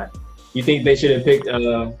weapons he got. You think they should have picked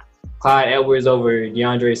Clyde Edwards over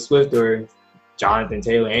DeAndre Swift or Jonathan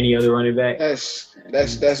Taylor, any other running back?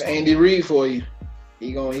 That's Andy Reid for you.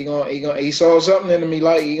 He saw something in him. He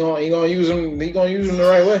gonna use him. He gonna use him the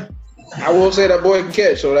right way. I will say that boy can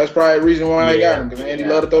catch, so that's probably the reason why I got him. Because Andy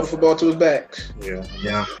love to throw the football to his backs.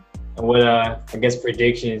 Yeah. And what I guess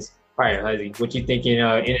predictions? Probably Huzzy. What you thinking?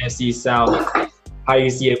 NFC South. How you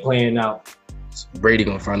see it playing out? Brady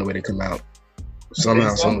gonna find a way to come out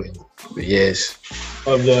somehow, some way. But yes.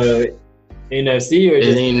 Of the NFC, or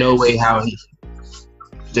there ain't no way how he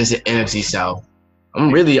just the NFC South.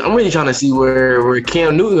 I'm really trying to see where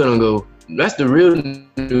Cam Newton gonna go. That's the real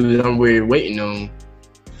news we're waiting on.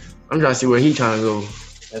 I'm trying to see where he trying to go.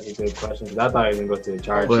 That's a good question because I thought he was gonna go to the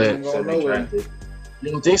Chargers. But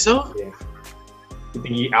you don't think so? Yeah. You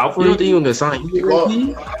think he out for? You don't think he gonna sign?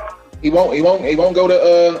 He won't go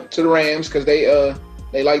to the Rams because they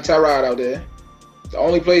like Tyrod out there. The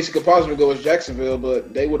only place he could possibly go is Jacksonville,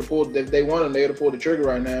 but they would have pulled if they wanted. They would have pulled the trigger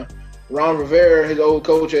right now. Ron Rivera, his old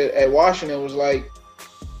coach at Washington, was like,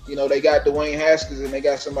 you know, they got Dwayne Haskins and they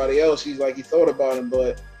got somebody else. He's like, he thought about him,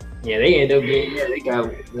 but yeah, they end up getting they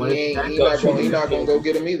got one. He's not gonna go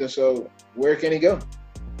get him either. So where can he go?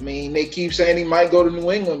 I mean, they keep saying he might go to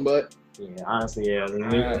New England, but yeah, honestly, yeah,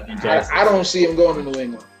 I don't see him going to New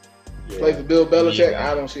England. Yeah. Play for Bill Belichick,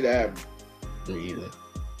 I don't see that happening. Me either.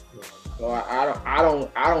 So I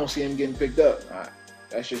don't see him getting picked up.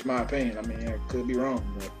 That's just my opinion. I mean, I could be wrong,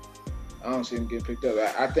 but I don't see him getting picked up.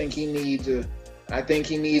 I think he needs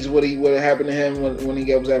what happened to him when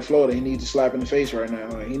he was at Florida. He needs a slap in the face right now.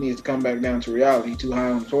 Like, he needs to come back down to reality. He's too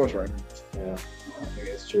high on his horse right now. Yeah, I think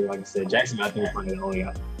that's true. Like I said, Jacksonville, I think, is probably the only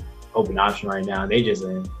open option right now. They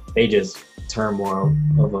just turmoil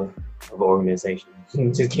of an organization.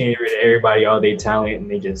 Just can't get rid of everybody, all their talent, and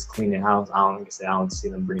they just clean the house. I don't see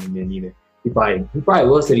them bringing him in either. He probably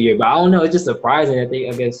will sit here, but I don't know. It's just surprising that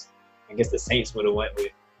I guess the Saints would have went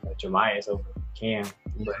with Jamias over Cam.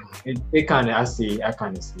 But I kind of see it.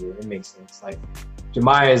 It makes sense. Like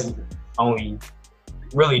Jamias' only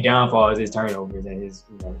really downfall is his turnovers and his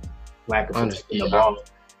lack of protecting the ball.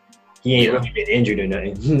 He ain't really been injured or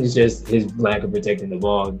nothing. It's just his lack of protecting the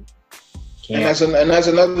ball. And that's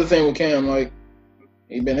another thing with Cam. Like,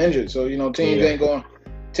 he's been injured, so teams ain't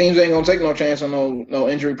gonna take no chance on no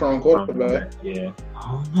injury prone quarterback. Yeah,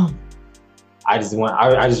 I don't know. I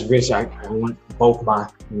just wish I want both my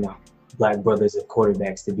black brothers and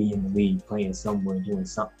quarterbacks to be in the league, playing somewhere, doing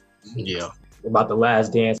something. Yeah. About The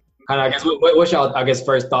Last Dance. Kind of, I guess. What's y'all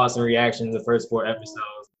first thoughts and reactions of the first 4 episodes?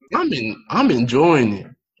 I'm enjoying it.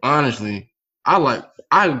 Honestly, I like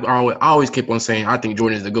I always keep on saying I think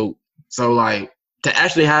Jordan is the GOAT. So like to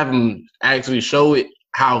actually have him actually show it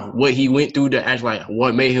what he went through to actually like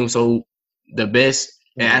what made him so the best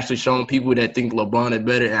and actually showing people that think LeBron is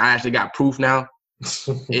better, and I actually got proof now.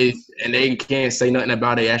 And they can't say nothing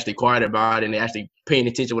about it, actually quiet about it, and they actually paying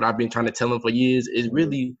attention to what I've been trying to tell them for years. It's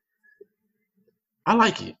really, I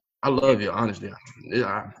like it. I love it, honestly.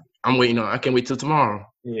 I'm waiting on. I can't wait till tomorrow.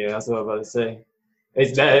 Yeah, that's what I was about to say.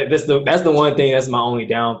 That's the one thing that's my only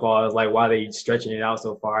downfall is like why they stretching it out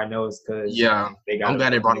so far. I know it's because I'm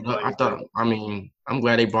glad they brought it up. I'm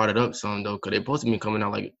glad they brought it up some though, because they're supposed to be coming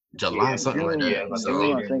out like July something like that. Yeah,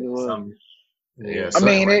 I think it was. Yeah, I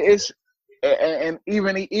mean it's and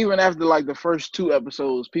even after like the first 2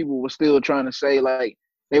 episodes, people were still trying to say like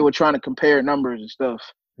they were trying to compare numbers and stuff,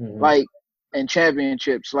 like and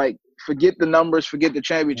championships. Like forget the numbers, forget the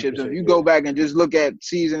championships. If you go back and just look at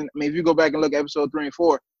if you go back and look at episode 3 and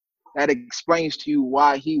 4, that explains to you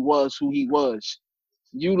why he was who he was.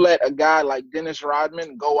 You let a guy like Dennis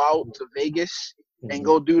Rodman go out to Vegas and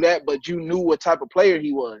go do that, but you knew what type of player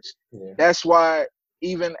he was. Yeah. That's why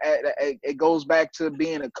even it goes back to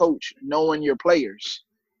being a coach, knowing your players.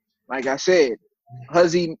 Like I said,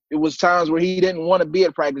 Huzzy, it was times where he didn't want to be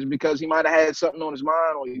at practice because he might have had something on his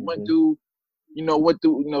mind, or he went through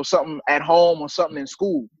something at home or something in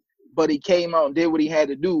school. But he came out and did what he had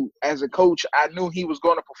to do. As a coach, I knew he was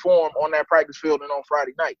going to perform on that practice field and on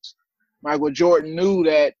Friday nights. Michael Jordan knew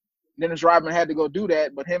that Dennis Rodman had to go do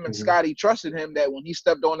that, but him and Scottie trusted him that when he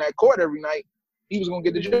stepped on that court every night, he was going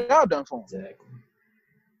to get the job done for him. Exactly.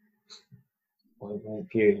 Point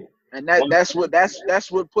period. And that's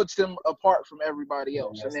what puts him apart from everybody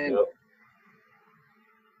else. And then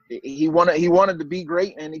he wanted to be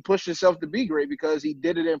great, and he pushed himself to be great because he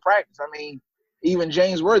did it in practice. I mean, even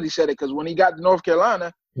James Worthy said it, because when he got to North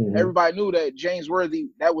Carolina, everybody knew that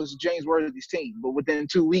that was James Worthy's team. But within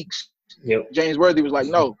 2 weeks, James Worthy was like,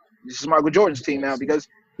 no, this is Michael Jordan's team now, because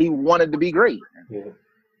he wanted to be great. Yeah.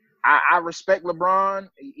 I respect LeBron.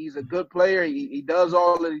 He's a good player. He does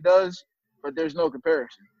all that he does, but there's no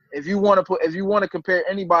comparison. If you want to compare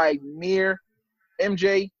anybody near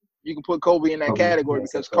MJ, you can put Kobe in that category,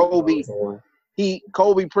 because Kobe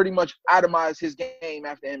pretty much itemized his game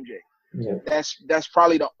after MJ. Yeah. That's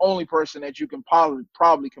probably the only person that you can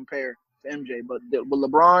probably compare to MJ. But with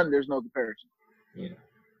LeBron, there's no comparison. Yeah,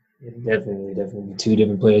 definitely. 2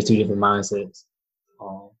 different players, 2 different mindsets.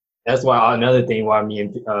 That's why another thing why me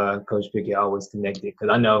and Coach Pickett always connected, because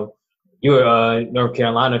I know you're a North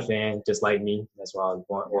Carolina fan just like me. That's why I was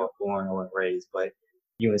born or raised. But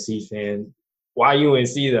UNC fan. Why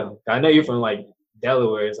UNC though? I know you're from like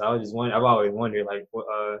Delaware, so I've always wondered like what.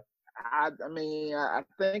 I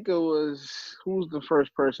think it was, who's the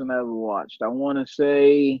first person I ever watched? I want to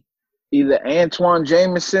say either Antoine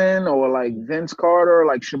Jameson or like Vince Carter, or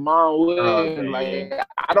like Shammond Williams. Like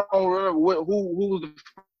I don't remember who was the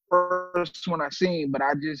first one I seen, but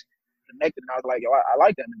I just connected. And I was like, yo, I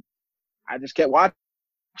like them. And I just kept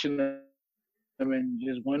watching them and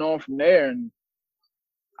just went on from there. And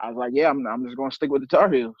I was like, yeah, I'm just gonna stick with the Tar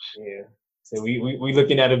Heels. Yeah. So we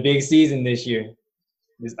looking at a big season this year.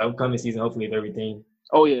 This upcoming season, hopefully, with everything.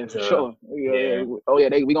 Oh yeah, for sure. Yeah. Oh yeah,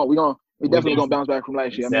 we definitely gonna bounce back from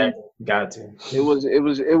last year. Exactly. I mean, got to.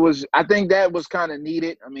 It was. I think that was kind of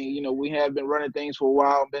needed. I mean, we have been running things for a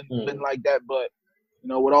while, been like that, but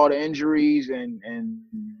with all the injuries and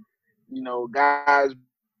guys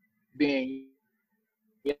being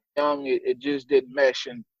young, it just didn't mesh.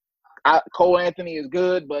 And Cole Anthony is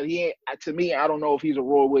good, but to me, I don't know if he's a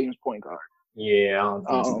Roy Williams point guard. Yeah, I don't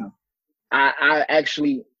think so. I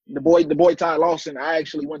actually, the boy Ty Lawson, I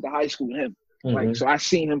actually went to high school with him. Like, so I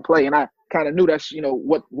seen him play, and I kind of knew that's,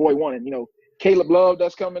 what Roy wanted. Caleb Love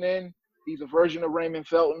that's coming in, he's a version of Raymond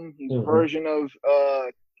Felton. He's a version of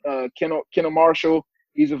Kendall Marshall.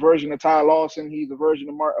 He's a version of Ty Lawson. He's a version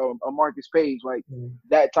of Marcus Page, like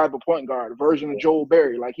that type of point guard, a version of Joel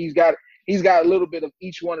Berry. Like he's got a little bit of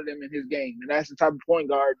each one of them in his game, and that's the type of point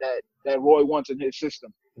guard that Roy wants in his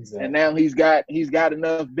system. Exactly. And now he's got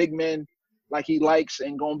enough big men like he likes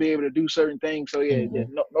and gonna be able to do certain things. So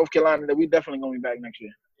North Carolina, we definitely gonna be back next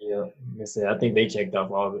year. Yeah, like I said, I think they checked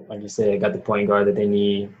off all of it. Like you said, got the point guard that they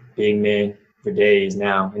need, big men for days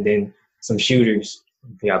now, and then some shooters.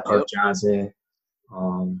 They got Puff Johnson.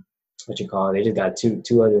 They just got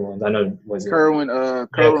two other ones. I know was Kerwin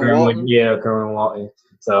Walton. Yeah, Kerwin Walton.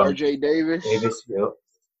 So R.J. Davis. Yep.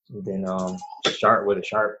 And then Sharp with a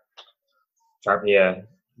Sharp, yeah.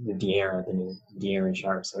 The De'Aaron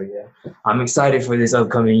Sharp. So yeah, I'm excited for this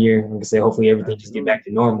upcoming year. Like I said, hopefully everything just get back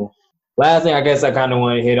to normal. Last thing I guess I kind of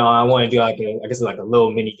want to hit on, I want to do like a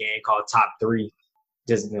little mini game called Top 3.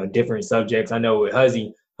 just different subjects. I know with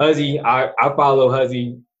Huzzy, I follow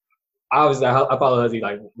Huzzy. Obviously, I follow Huzzy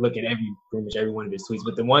like looking at pretty much every one of his tweets.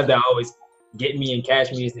 But the ones that always get me and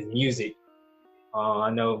catch me is his music. I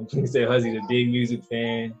know you said Huzzy's a big music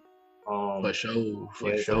fan. For sure.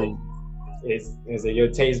 It's your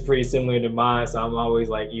taste pretty similar to mine, so I'm always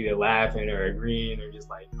like either laughing or agreeing or just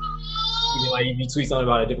like, even like if you tweet something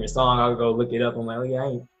about a different song, I'll go look it up. I'm like, oh yeah,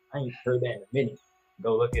 I ain't heard that in a minute.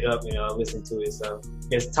 Go look it up and listen to it. So I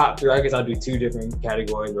guess top 3. I guess I'll do 2 different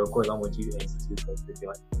categories, but of course I want you to answer 2 because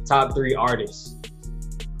like top 3 artists.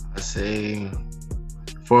 I say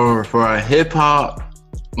for a hip hop,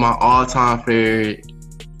 my all-time favorite,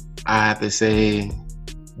 I have to say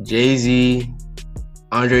Jay-Z,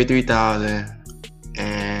 Andre 3000,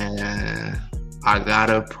 and I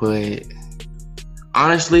gotta put,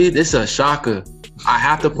 honestly, this is a shocker. I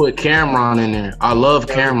have to put Cameron in there. I love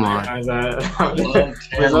Cameron. I love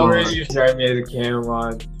Cameron. You started me as a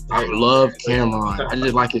Cameron. I love Cameron. I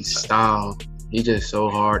just like his style. He's just so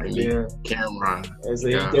hard to me. Yeah. Cameron. So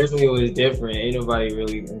he definitely was different. Ain't nobody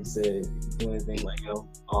really said anything like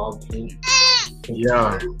all pink.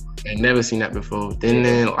 Yeah, I never seen that before.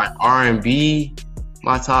 Then like R&B,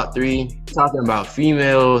 my top 3. Talking about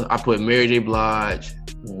females, I put Mary J. Blige.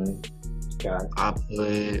 I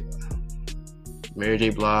put Mary J.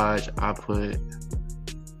 Blige. I put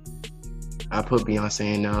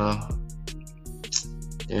Beyonce in there.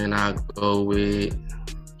 And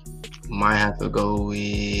might have to go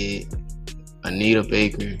with Anita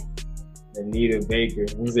Baker.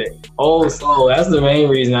 Who's it? Old soul. That's the main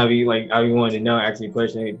reason I be wanting to know. Actually, a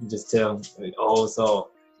question you can just tell. Old soul.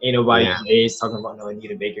 Ain't nobody my age talking about no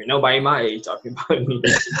Anita Baker. Nobody my age talking about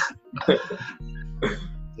Anita.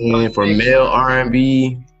 And for male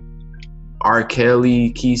R&B, R.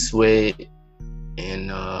 Kelly, Keith Sweat,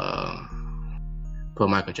 and put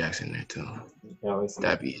Michael Jackson there too.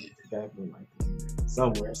 That'd be it.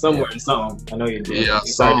 Somewhere, something. I know you're doing. Yeah, I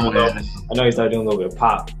know you started doing a little bit of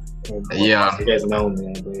pop. Yeah. You guys know,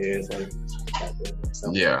 man, but it's like.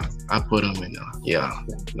 Yeah, I put them in there. Yeah,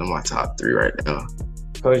 they're my top 3 right now.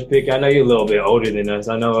 Coach Pick, I know you're a little bit older than us.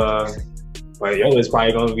 I know, but y'all is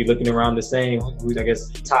probably going to be looking around the same. Who's, I guess,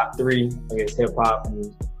 top 3, I guess, hip hop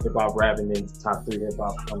rap, and then top 3 hip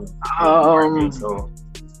hop.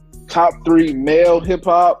 Top 3 male hip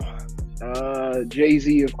hop.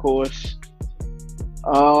 Jay-Z, of course.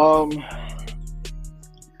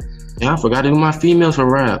 Yeah, I forgot to do my females for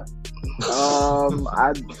rap.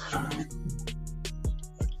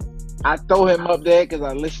 I throw him up there because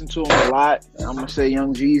I listen to him a lot. I'm gonna say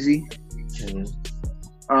Young Jeezy.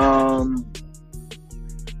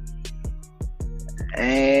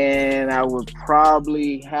 And I would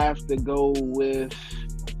probably have to go with.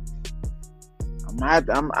 I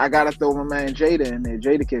gotta throw my man Jada in there.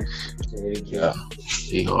 Jadakiss. Yeah,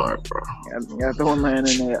 he hard, bro. Gotta throw my man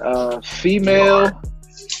in there. Female.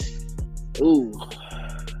 Ooh.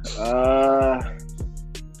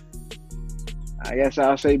 I guess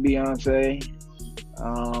I'll say Beyonce.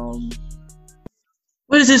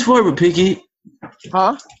 What is this for, Picky?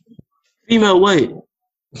 Huh? Female what?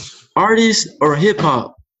 Artist or hip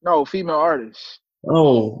hop? No, female artist.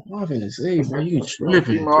 Oh, I'm gonna say, bro, you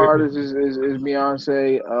tripping. Female artist is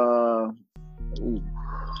Beyonce.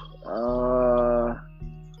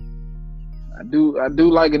 I do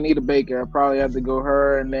like Anita Baker. I probably have to go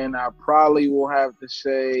her, and then I probably will have to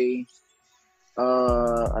say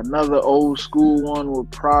another old school one would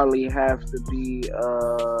probably have to be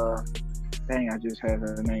dang, I just had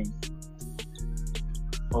her name.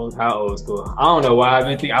 How old school? I don't know why I've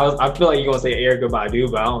been thinking. I feel like you're gonna say Erykah Badu,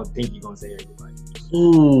 but I don't think you're gonna say Erykah Badu.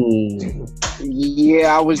 Ooh.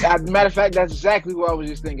 Yeah, matter of fact, that's exactly what I was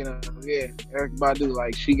just thinking of. Yeah, Erykah Badu,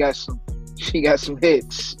 like she got some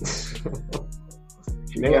hits.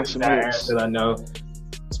 Because I know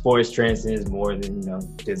sports transcends more than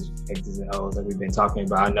just X's and O's like we've been talking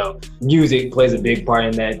about. I know music plays a big part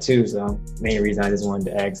in that too. So main reason I just wanted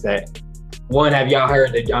to ask that. One, have y'all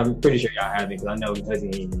heard that? I'm pretty sure y'all haven't, because I know because he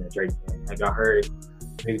ain't even a Drake fan. Have y'all heard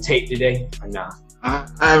the new tape today or nah? I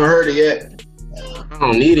haven't heard it yet. I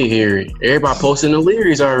don't need to hear it. Everybody posting the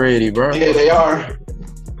lyrics already, bro. Yeah, they are.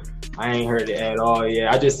 I ain't heard it at all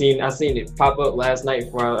yet. I seen it pop up last night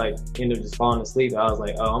before I ended up just falling asleep. I was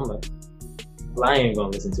like, I ain't gonna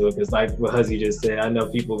listen to it because like what Huzzy just said, I know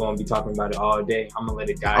people gonna be talking about it all day. I'm gonna let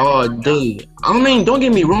it die. Oh, dude. I mean, don't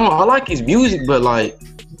get me wrong. I like his music, but like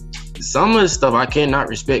some of the stuff I cannot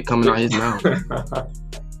respect coming out his mouth.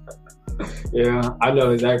 Yeah, I know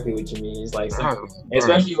exactly what you mean. It's like,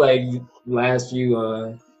 especially like these last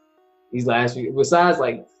few, besides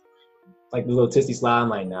like the little Tissy slide, I'm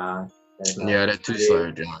like, nah, Yeah, that Two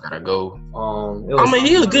Slayer joint gotta go. I mean,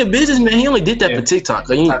 he was a good businessman. He only did that for TikTok.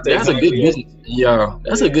 That's a good business. Yeah,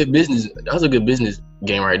 that's a good business. That's a good business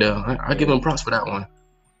game right there. I give him props for that one.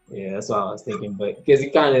 Yeah, that's what I was thinking. But because he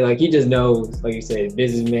kind of he just knows, like you said,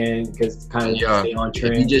 businessman. Because kind of stay on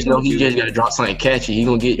trend. He just know he just gotta drop something catchy. He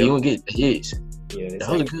gonna get hits. Yeah, that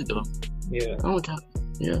was good though. Yeah, I don't count.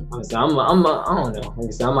 Yeah. So I don't know. Like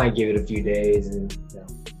I said, I might give it a few days and.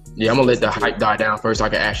 Yeah, I'm gonna let the hype die down first so I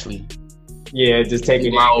can actually. Yeah, just take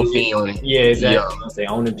it. My own opinion on it. Yeah, exactly. Yeah. I'll say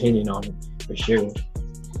own opinion on it for sure.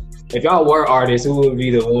 If y'all were artists, who would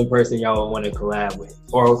be the one person y'all would want to collab with?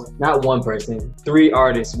 Or not one person, 3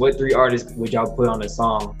 artists. What 3 artists would y'all put on a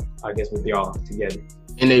song, I guess, with y'all together?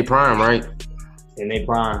 In their prime, right? In their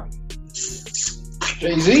prime.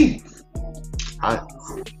 Jay-Z. I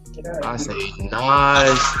say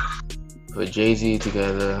Nas, put Jay-Z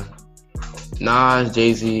together. Nas,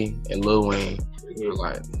 Jay-Z, and Lil Wayne.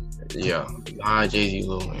 Nas, Jay-Z,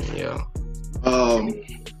 Lil Wayne, yeah.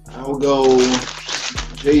 I'll go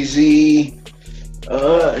Jay-Z,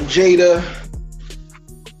 Jada,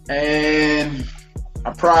 and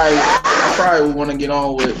I probably would want to get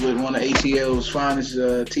on with one of ATL's finest,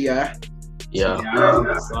 T.I. Yeah.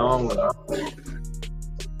 Song. I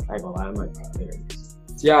ain't gonna lie, I might not hear this.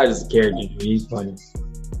 T.I. is just a character, dude. He's funny.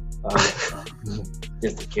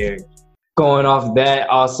 Just a character. Going off that,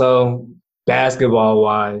 also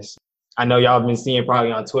basketball-wise, I know y'all been seeing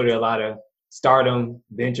probably on Twitter a lot of stardom,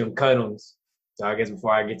 bench 'em, cut 'ems. So I guess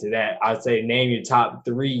before I get to that, I'd say name your top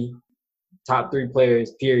three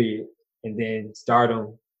players, period, and then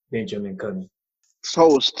stardom, bench 'em, and cut 'em.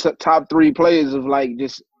 So top 3 players of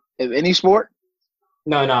just of any sport?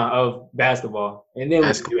 No, of basketball, and then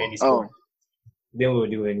we'll do any sport. Then we'll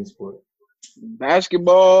do any sport.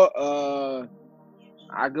 Basketball,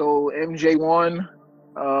 I go MJ1.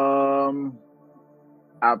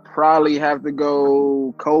 I probably have to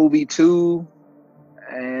go Kobe 2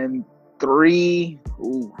 and 3.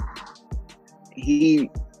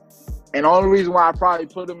 And the only reason why I probably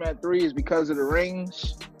put him at 3 is because of the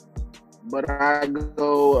rings. But I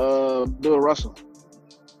go Bill Russell.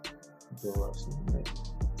 Bill Russell.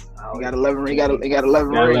 He got 11. He got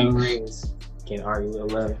 11 rings. Can't argue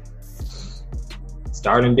with 11.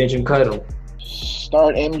 Start and bench and cut him.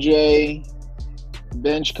 Start MJ,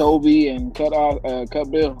 bench Kobe, and cut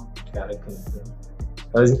Bill. Gotta cut Bill.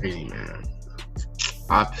 Crazy, man.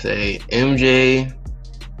 I'd say MJ,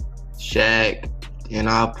 Shaq, and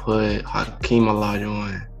I'll put Hakeem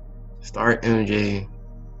Olajuwon. Start MJ,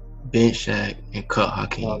 bench Shaq, and cut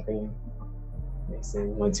Hakeem. Okay. Makes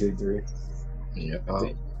sense. 1, 2, 3. Yeah,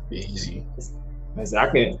 easy.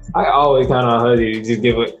 I always kind of hustle just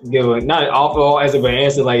give a not awful answer, but an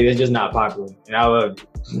answer like it's just not popular, and I love it.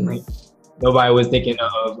 Nobody was thinking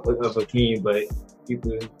of Hakeem, but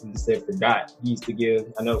people said forgot. He used to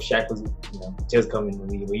give. I know Shaq was just coming in the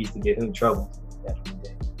league, but he used to give him trouble back in the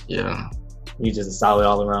day. Yeah, he's just a solid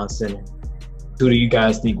all around center. Who do you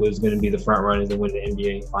guys think was going to be the front runners to win the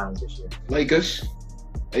NBA Finals this year? Lakers.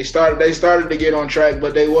 They started to get on track,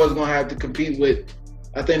 but they was going to have to compete with.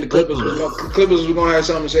 I think the Clippers was going to have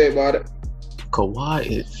something to say about it. Kawhi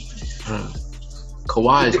is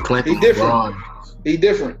clamping LeBron. He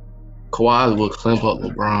different. Kawhi will clamp up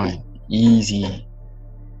LeBron easy.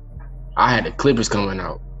 I had the Clippers coming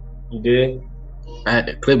out. You did? I had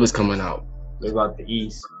the Clippers coming out. What about the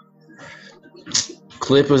East?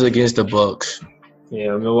 Clippers against the Bucks.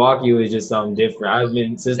 Yeah, Milwaukee was just something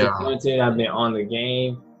different. Since the quarantine, I've been on the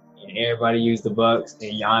game, and everybody used the Bucks,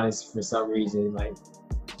 and Giannis for some reason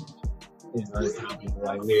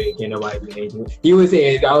literally can't nobody do anything. He was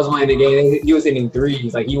saying I was playing the game. He was hitting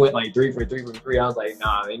threes. He went 3 for 3 from 3. I was like,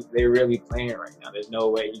 nah, they're really playing right now. There's no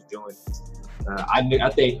way he's doing this.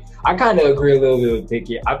 I kind of agree a little bit with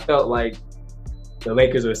Pickett. I felt like the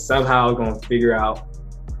Lakers were somehow going to figure out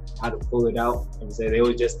how to pull it out. And say they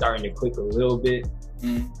were just starting to click a little bit.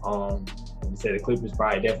 And say the Clippers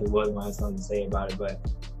probably definitely wasn't going to have something to say about it, but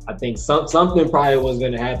I think something probably was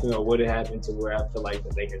going to happen or would have happened to where I feel like the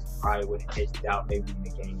Lakers probably would have edged out maybe in the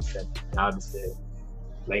game 7. And I just said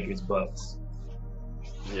Lakers Bucks.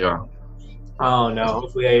 Yeah. I don't know.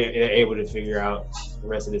 Hopefully they're able to figure out the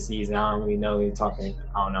rest of the season. I don't really know. They're talking.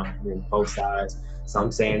 I don't know. Both sides.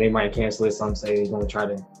 Some saying they might cancel it. Some say they're going to try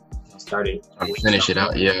to start it. Finish it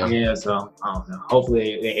out. Yeah. Yeah. So I don't know.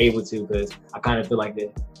 Hopefully they're able to, because I kind of feel like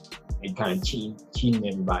they kind of cheating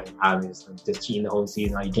everybody. Obviously, just cheating the whole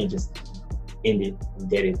season. You can't just end it and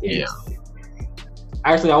dead it there. Yeah.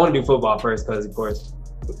 Actually, I want to do football first because, of course,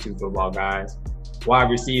 with 2 football guys. Wide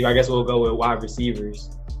receiver. I guess we'll go with wide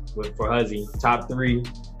receivers for Huzzy. Top 3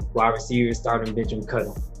 wide receivers, start them, bench them, cut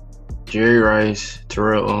them. Jerry Rice,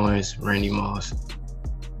 Terrell Owens, Randy Moss,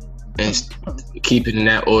 and keep it in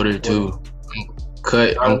that order too.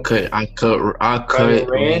 I cut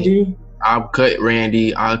Randy. I'll cut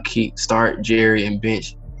Randy. I'll start Jerry and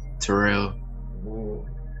bench Terrell.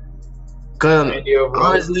 Randy over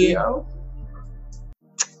honestly, T.O.?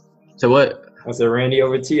 So what? I said Randy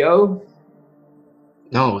over T.O.?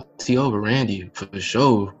 No, T.O. over Randy for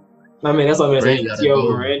sure. I mean, that's what I'm saying. T.O.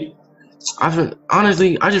 over Randy.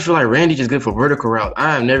 Honestly, I just feel like Randy just good for vertical route.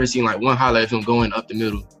 I have never seen like one highlight of him going up the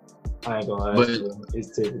middle. I ain't gonna lie,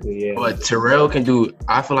 it's typically, yeah. But Terrell can do.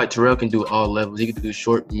 I feel like Terrell can do all levels. He can do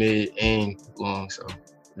short, mid, and long. So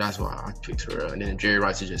that's why I picked Terrell. And then Jerry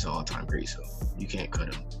Rice is just all-time great. So you can't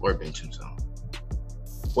cut him or bench him. So.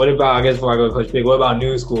 What about? I guess before I go to Coach Pick, what about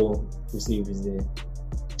new school receivers then?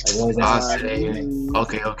 Like, I'll say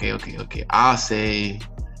okay. I'll say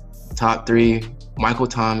top 3: Michael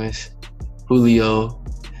Thomas, Julio,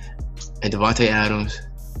 and Devontae Adams.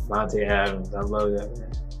 Devontae Adams, I love that, man.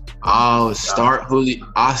 I'll start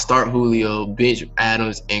Julio, bench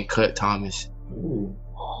Adams, and cut Thomas. Ooh.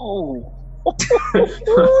 Oh.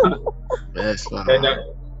 That's fine.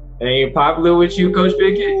 Ain't popular with you, Coach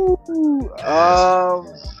Pickett?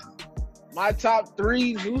 My top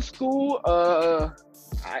 3 new school. I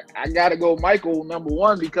gotta go Michael number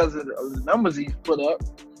 1 because of the numbers he's put up.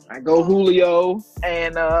 I go Julio,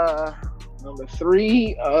 and number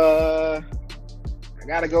 3. I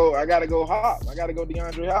gotta go Hop. I gotta go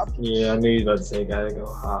DeAndre Hopkins. Yeah, I knew you were about to say gotta go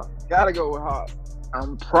Hop. Gotta go with Hop.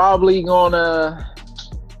 I'm probably going. I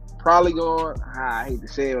hate to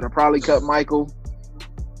say it, but I probably cut Michael.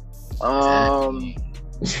 I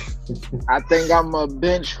think I'm gonna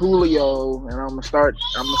bench Julio, and I'm gonna start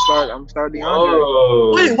DeAndre.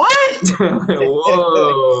 Whoa. Wait, what?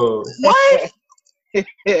 Whoa. What?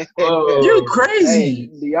 Whoa. You crazy?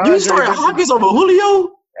 Hey, you started Hopkins over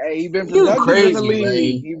Julio? Hey, he been productive in the league.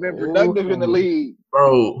 Man. He been productive in the league.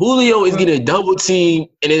 Bro, Julio is getting a double team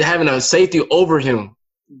and then having a safety over him.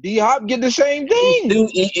 D-Hop get the same thing. Still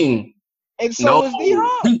eating. And so is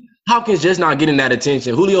D-Hop. Hopkins just not getting that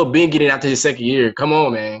attention. Julio been getting after his second year. Come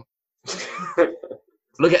on, man.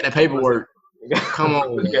 Look at the paperwork. Come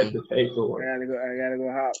on, Look at the paperwork. I gotta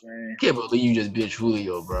go Hop, man. I can't believe you just bitch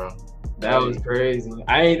Julio, bro. That was crazy.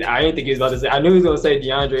 I ain't think he was about to say. I knew he was gonna say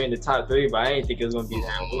DeAndre in the top 3, but I ain't think it was gonna be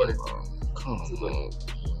that important. Come on.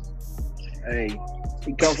 Hey,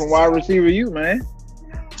 he come from wide receiver, man.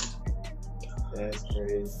 That's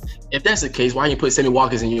crazy. If that's the case, why you put Sammy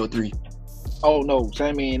Watkins in your 3? Oh no,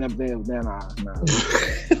 Sammy ain't up there. Nah.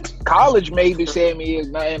 College maybe Sammy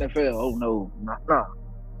is, not NFL. Oh no, Not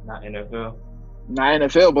NFL. Not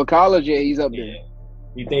NFL, but college, yeah, he's up there.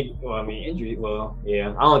 You think? Well, I mean, injury. Well,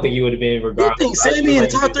 yeah. I don't think he would have been regardless. You think Sammy in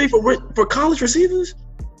top 3 for college receivers?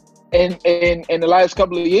 In the last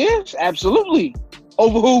couple of years, absolutely.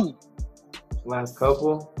 Over who? Last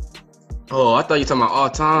couple. Oh, I thought you were talking about all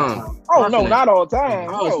time. Oh no, not all time.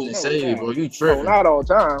 I was gonna say, bro, you tripping. No, not all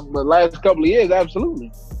time, but last couple of years,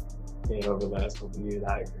 absolutely. Yeah, over the last couple of years,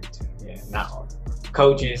 I agree too. Yeah, not all.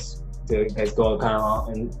 Coaches that's going kind of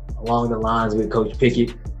along the lines with Coach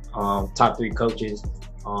Pickett. Top 3 coaches.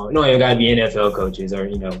 You don't even gotta be NFL coaches or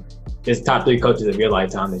just top 3 coaches of your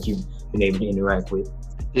lifetime that you've been able to interact with.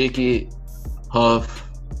 Pickett, Huff,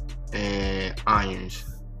 and Irons.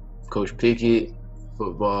 Coach Pickett,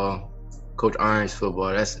 football. Coach Irons,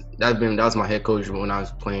 football. That was my head coach when I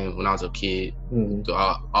was playing when I was a kid. Mm-hmm. So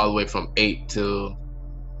all the way from 8 to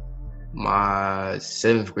my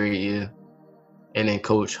 7th grade year, and then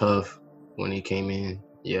Coach Huff when he came in.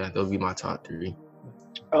 Yeah, those would be my top 3.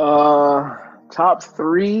 Top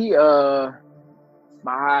 3.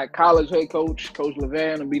 My college head coach, Coach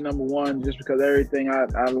Levan, will be number 1 just because everything I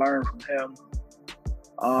learned from him.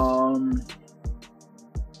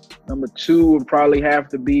 Number 2 would probably have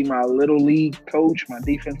to be my little league coach, my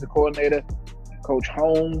defensive coordinator, Coach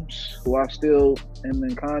Holmes, who I still am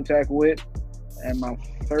in contact with. And my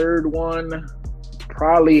 3rd one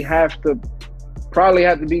probably have to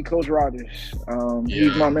be Coach Rogers.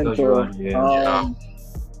 He's my mentor.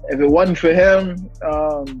 If it wasn't for him,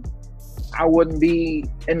 I wouldn't be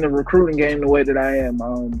in the recruiting game the way that I am.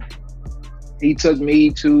 He took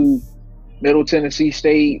me to Middle Tennessee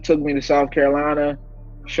State, took me to South Carolina,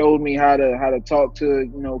 showed me how to talk to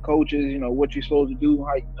coaches, what you're supposed to do,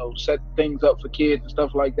 how set things up for kids and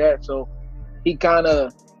stuff like that. So he kind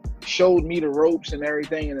of showed me the ropes and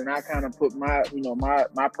everything, and then I kind of put my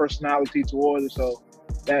my personality towards it. So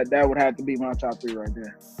that would have to be my top 3 right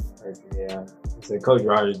there. Yeah, so Coach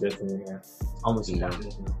Rogers definitely almost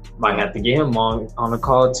might have to get him on the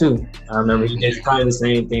call too. I remember he did kind of the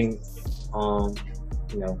same thing.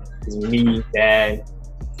 Because me, Dad,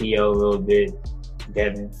 Theo a little bit,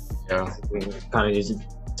 Devin. Yeah. Kind of just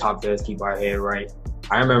talk to us, keep our head right.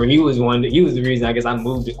 I remember he was the reason I guess I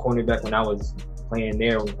moved to cornerback when I was playing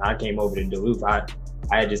there. When I came over to Duluth, I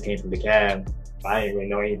had just came from the Cab. I didn't really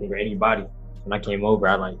know anything or anybody. When I came over,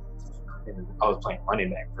 I was playing running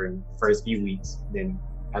back for the first few weeks. Then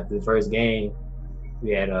after the first game, we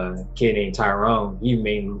had a kid named Tyrone. He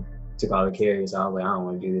mainly took all the carries. So I was like, I don't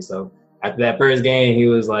want to do this. So after that first game, he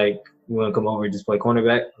was like, you want to come over and just play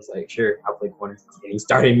cornerback? I was like, sure, I'll play corner. And he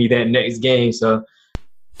started me that next game. So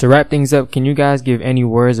to wrap things up, can you guys give any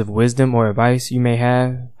words of wisdom or advice you may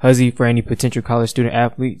have? Huzzy for any potential college student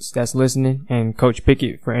athletes that's listening, and Coach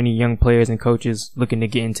Pickett for any young players and coaches looking to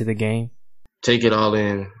get into the game. Take it all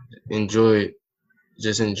in. Enjoy it.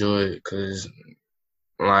 Just enjoy it, because,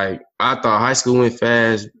 like, I thought high school went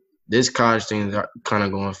fast. This college thing is kind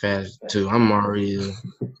of going fast, too. I'm going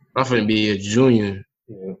to be a junior.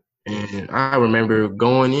 yeah. And I remember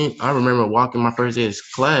walking my first day of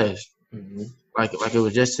class. Mm-hmm. Like it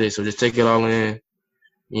was yesterday. So just take it all in,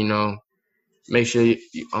 make sure you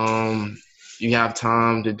have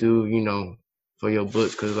time to do, for your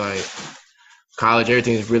books, because like college,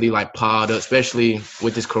 everything is really like piled up, especially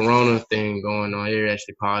with this corona thing going on. It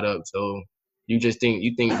actually piled up. So you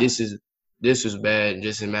think this is bad.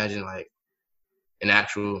 Just imagine like an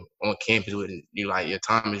actual on campus with it. Your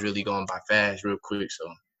time is really going by fast, real quick. So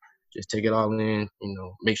just take it all in,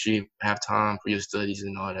 make sure you have time for your studies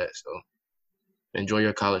and all that. So enjoy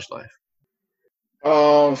your college life.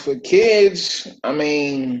 For kids, I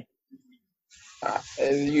mean, all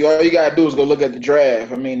you gotta do is go look at the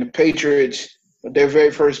draft. I mean, the Patriots, with their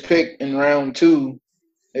very first pick in round 2,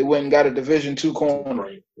 they went and got a Division II corner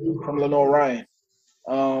from Lenore Ryan.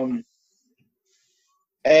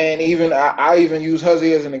 And even I even use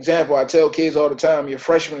Huzzy as an example. I tell kids all the time, your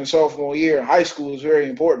freshman and sophomore year in high school is very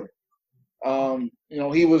important.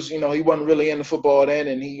 He wasn't really into football then,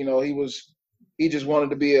 and he just wanted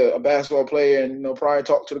to be a basketball player and, probably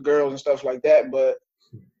talk to the girls and stuff like that. But,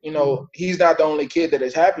 he's not the only kid that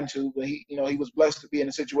it's happened to, but he was blessed to be in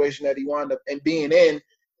a situation that he wound up and being in.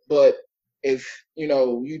 But if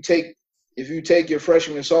you take your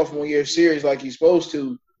freshman and sophomore year serious like you're supposed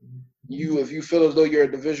to, if you feel as though you're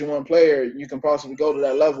a Division I player, you can possibly go to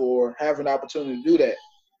that level or have an opportunity to do that.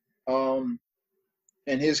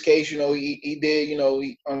 In his case, he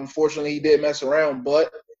did, unfortunately he did mess around,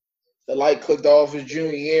 but the light clicked off his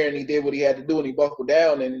junior year and he did what he had to do and he buckled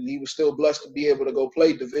down, and he was still blessed to be able to go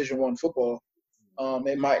play Division I football.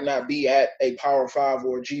 It might not be at a Power 5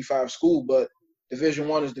 or a G5 school, but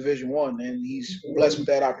Division I is Division I, and he's blessed with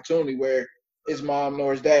that opportunity where his mom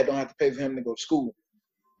nor his dad don't have to pay for him to go to school.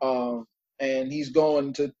 And he's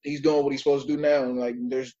doing what he's supposed to do now. And like,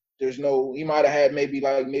 he might have had maybe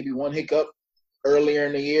one hiccup earlier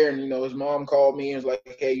in the year, and his mom called me and was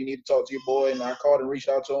like, "Hey, you need to talk to your boy." And I called and reached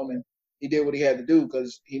out to him, and he did what he had to do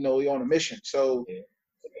because he on a mission. So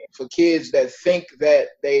for kids that think that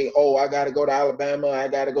I got to go to Alabama, I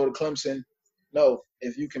got to go to Clemson, no.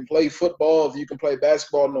 If you can play football, if you can play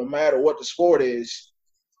basketball, no matter what the sport is,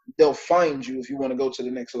 they'll find you if you want to go to the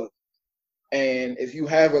next level. And if you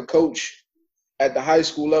have a coach at the high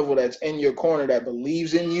school level that's in your corner that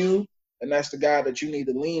believes in you, and that's the guy that you need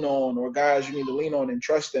to lean on, or guys you need to lean on and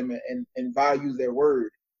trust them and value their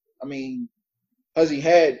word. I mean, Huzzy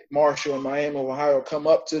had Marshall in Miami, Ohio come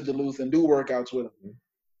up to Duluth and do workouts with him.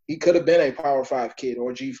 He could have been a Power 5 kid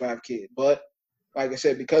or a G5 kid, but like I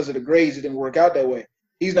said, because of the grades, it didn't work out that way.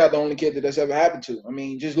 He's not the only kid that's ever happened to. I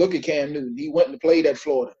mean, just look at Cam Newton. He went and played at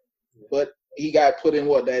Florida, but he got put in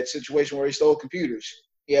that situation where he stole computers.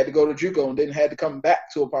 He had to go to JUCO and then had to come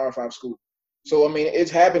back to a Power 5 school. So, I mean,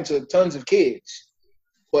 it's happened to tons of kids.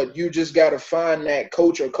 But you just got to find that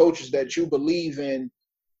coach or coaches that you believe in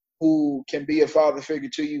who can be a father figure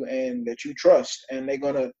to you and that you trust. And they're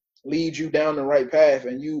going to lead you down the right path.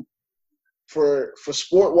 And you, for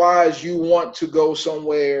sport-wise, you want to go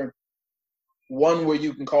somewhere, one, where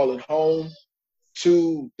you can call it home.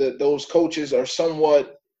 Two, that those coaches are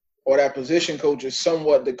somewhat, or that position coach is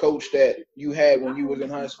somewhat the coach that you had when you was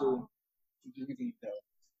in high school.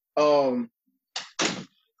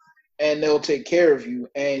 And they'll take care of you.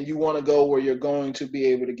 And you want to go where you're going to be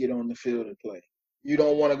able to get on the field and play. You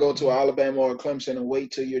don't want to go to Alabama or Clemson and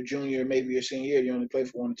wait till your junior, maybe your senior year. You only play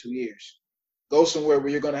for 1 or 2 years. Go somewhere where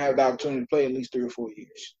you're going to have the opportunity to play at least 3 or 4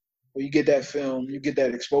 years. Where you get that film, you get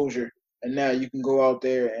that exposure, and now you can go out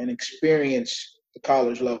there and experience the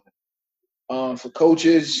college level. For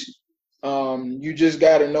coaches, you just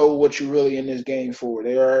got to know what you're really in this game for.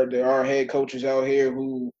 There are head coaches out here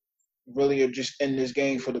who really are just in this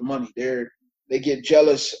game for the money. They get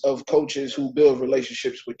jealous of coaches who build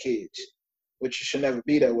relationships with kids. which it should never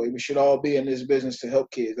be that way. We should all be in this business to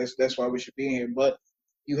help kids. That's why we should be here. But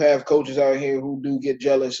you have coaches out here who do get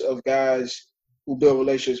jealous of guys who build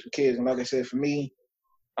relationships with kids. And like I said, for me,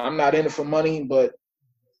 I'm not in it for money, but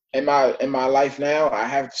in my life now, I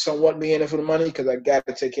have to somewhat be in it for the money because I got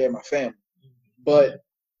to take care of my family. But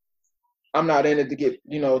I'm not in it to get,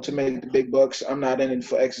 to make the big bucks. I'm not in it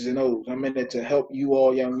for X's and O's. I'm in it to help you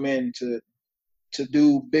all young men to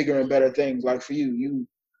do bigger and better things. Like for you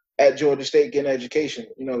at Georgia State getting an education,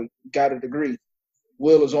 got a degree.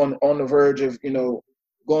 Will is on the verge of,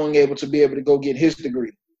 going able to go get his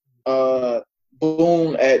degree.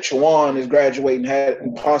 Boone at Chowan is graduating,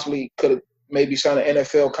 and possibly could have maybe signed an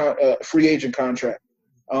NFL free agent contract.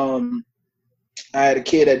 I had a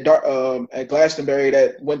kid at Glastonbury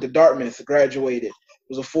that went to Dartmouth, graduated,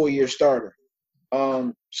 was a 4-year starter.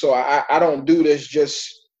 So I don't do this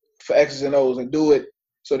just for X's and O's. I do it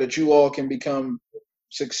so that you all can become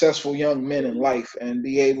successful young men in life and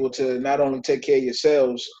be able to not only take care of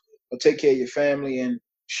yourselves, but take care of your family and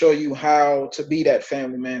show you how to be that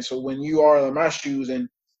family man. So when you are in my shoes and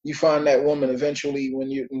you find that woman eventually, when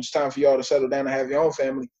it's time for y'all to settle down and have your own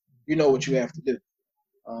family, you know what you have to do.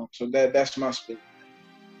 So that's my spirit.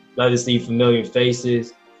 Love to see familiar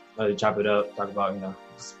faces. Love to chop it up, talk about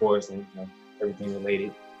sports and everything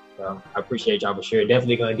related. So I appreciate y'all for sure.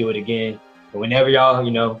 Definitely gonna do it again. But whenever y'all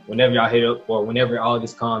hit up, or whenever all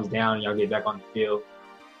this calms down and y'all get back on the field,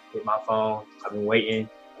 hit my phone. I've been waiting.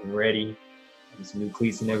 I'm ready. Some new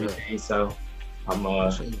cleats and everything. So I'm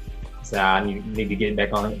I need to get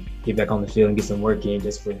back on the field and get some work in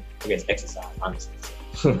just for exercise, honestly.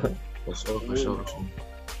 For sure.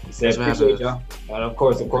 Appreciate y'all. Of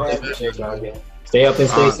course. Appreciate y'all again. Stay up and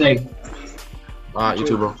stay safe. All right, you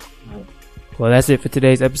too, bro. Well, that's it for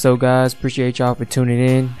today's episode, guys. Appreciate y'all for tuning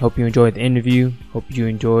in. Hope you enjoyed the interview. Hope you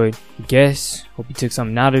enjoyed the guests. Hope you took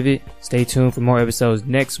something out of it. Stay tuned for more episodes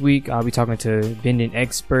next week. I'll be talking to vending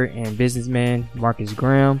expert and businessman Marcus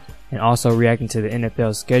Graham, and also reacting to the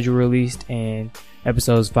NFL schedule released and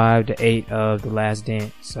episodes 5 to 8 of The Last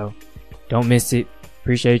Dance. So don't miss it.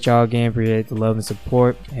 Appreciate y'all again. Appreciate the love and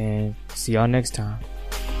support, and see y'all next time.